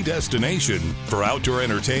 the destination for outdoor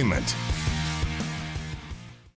entertainment.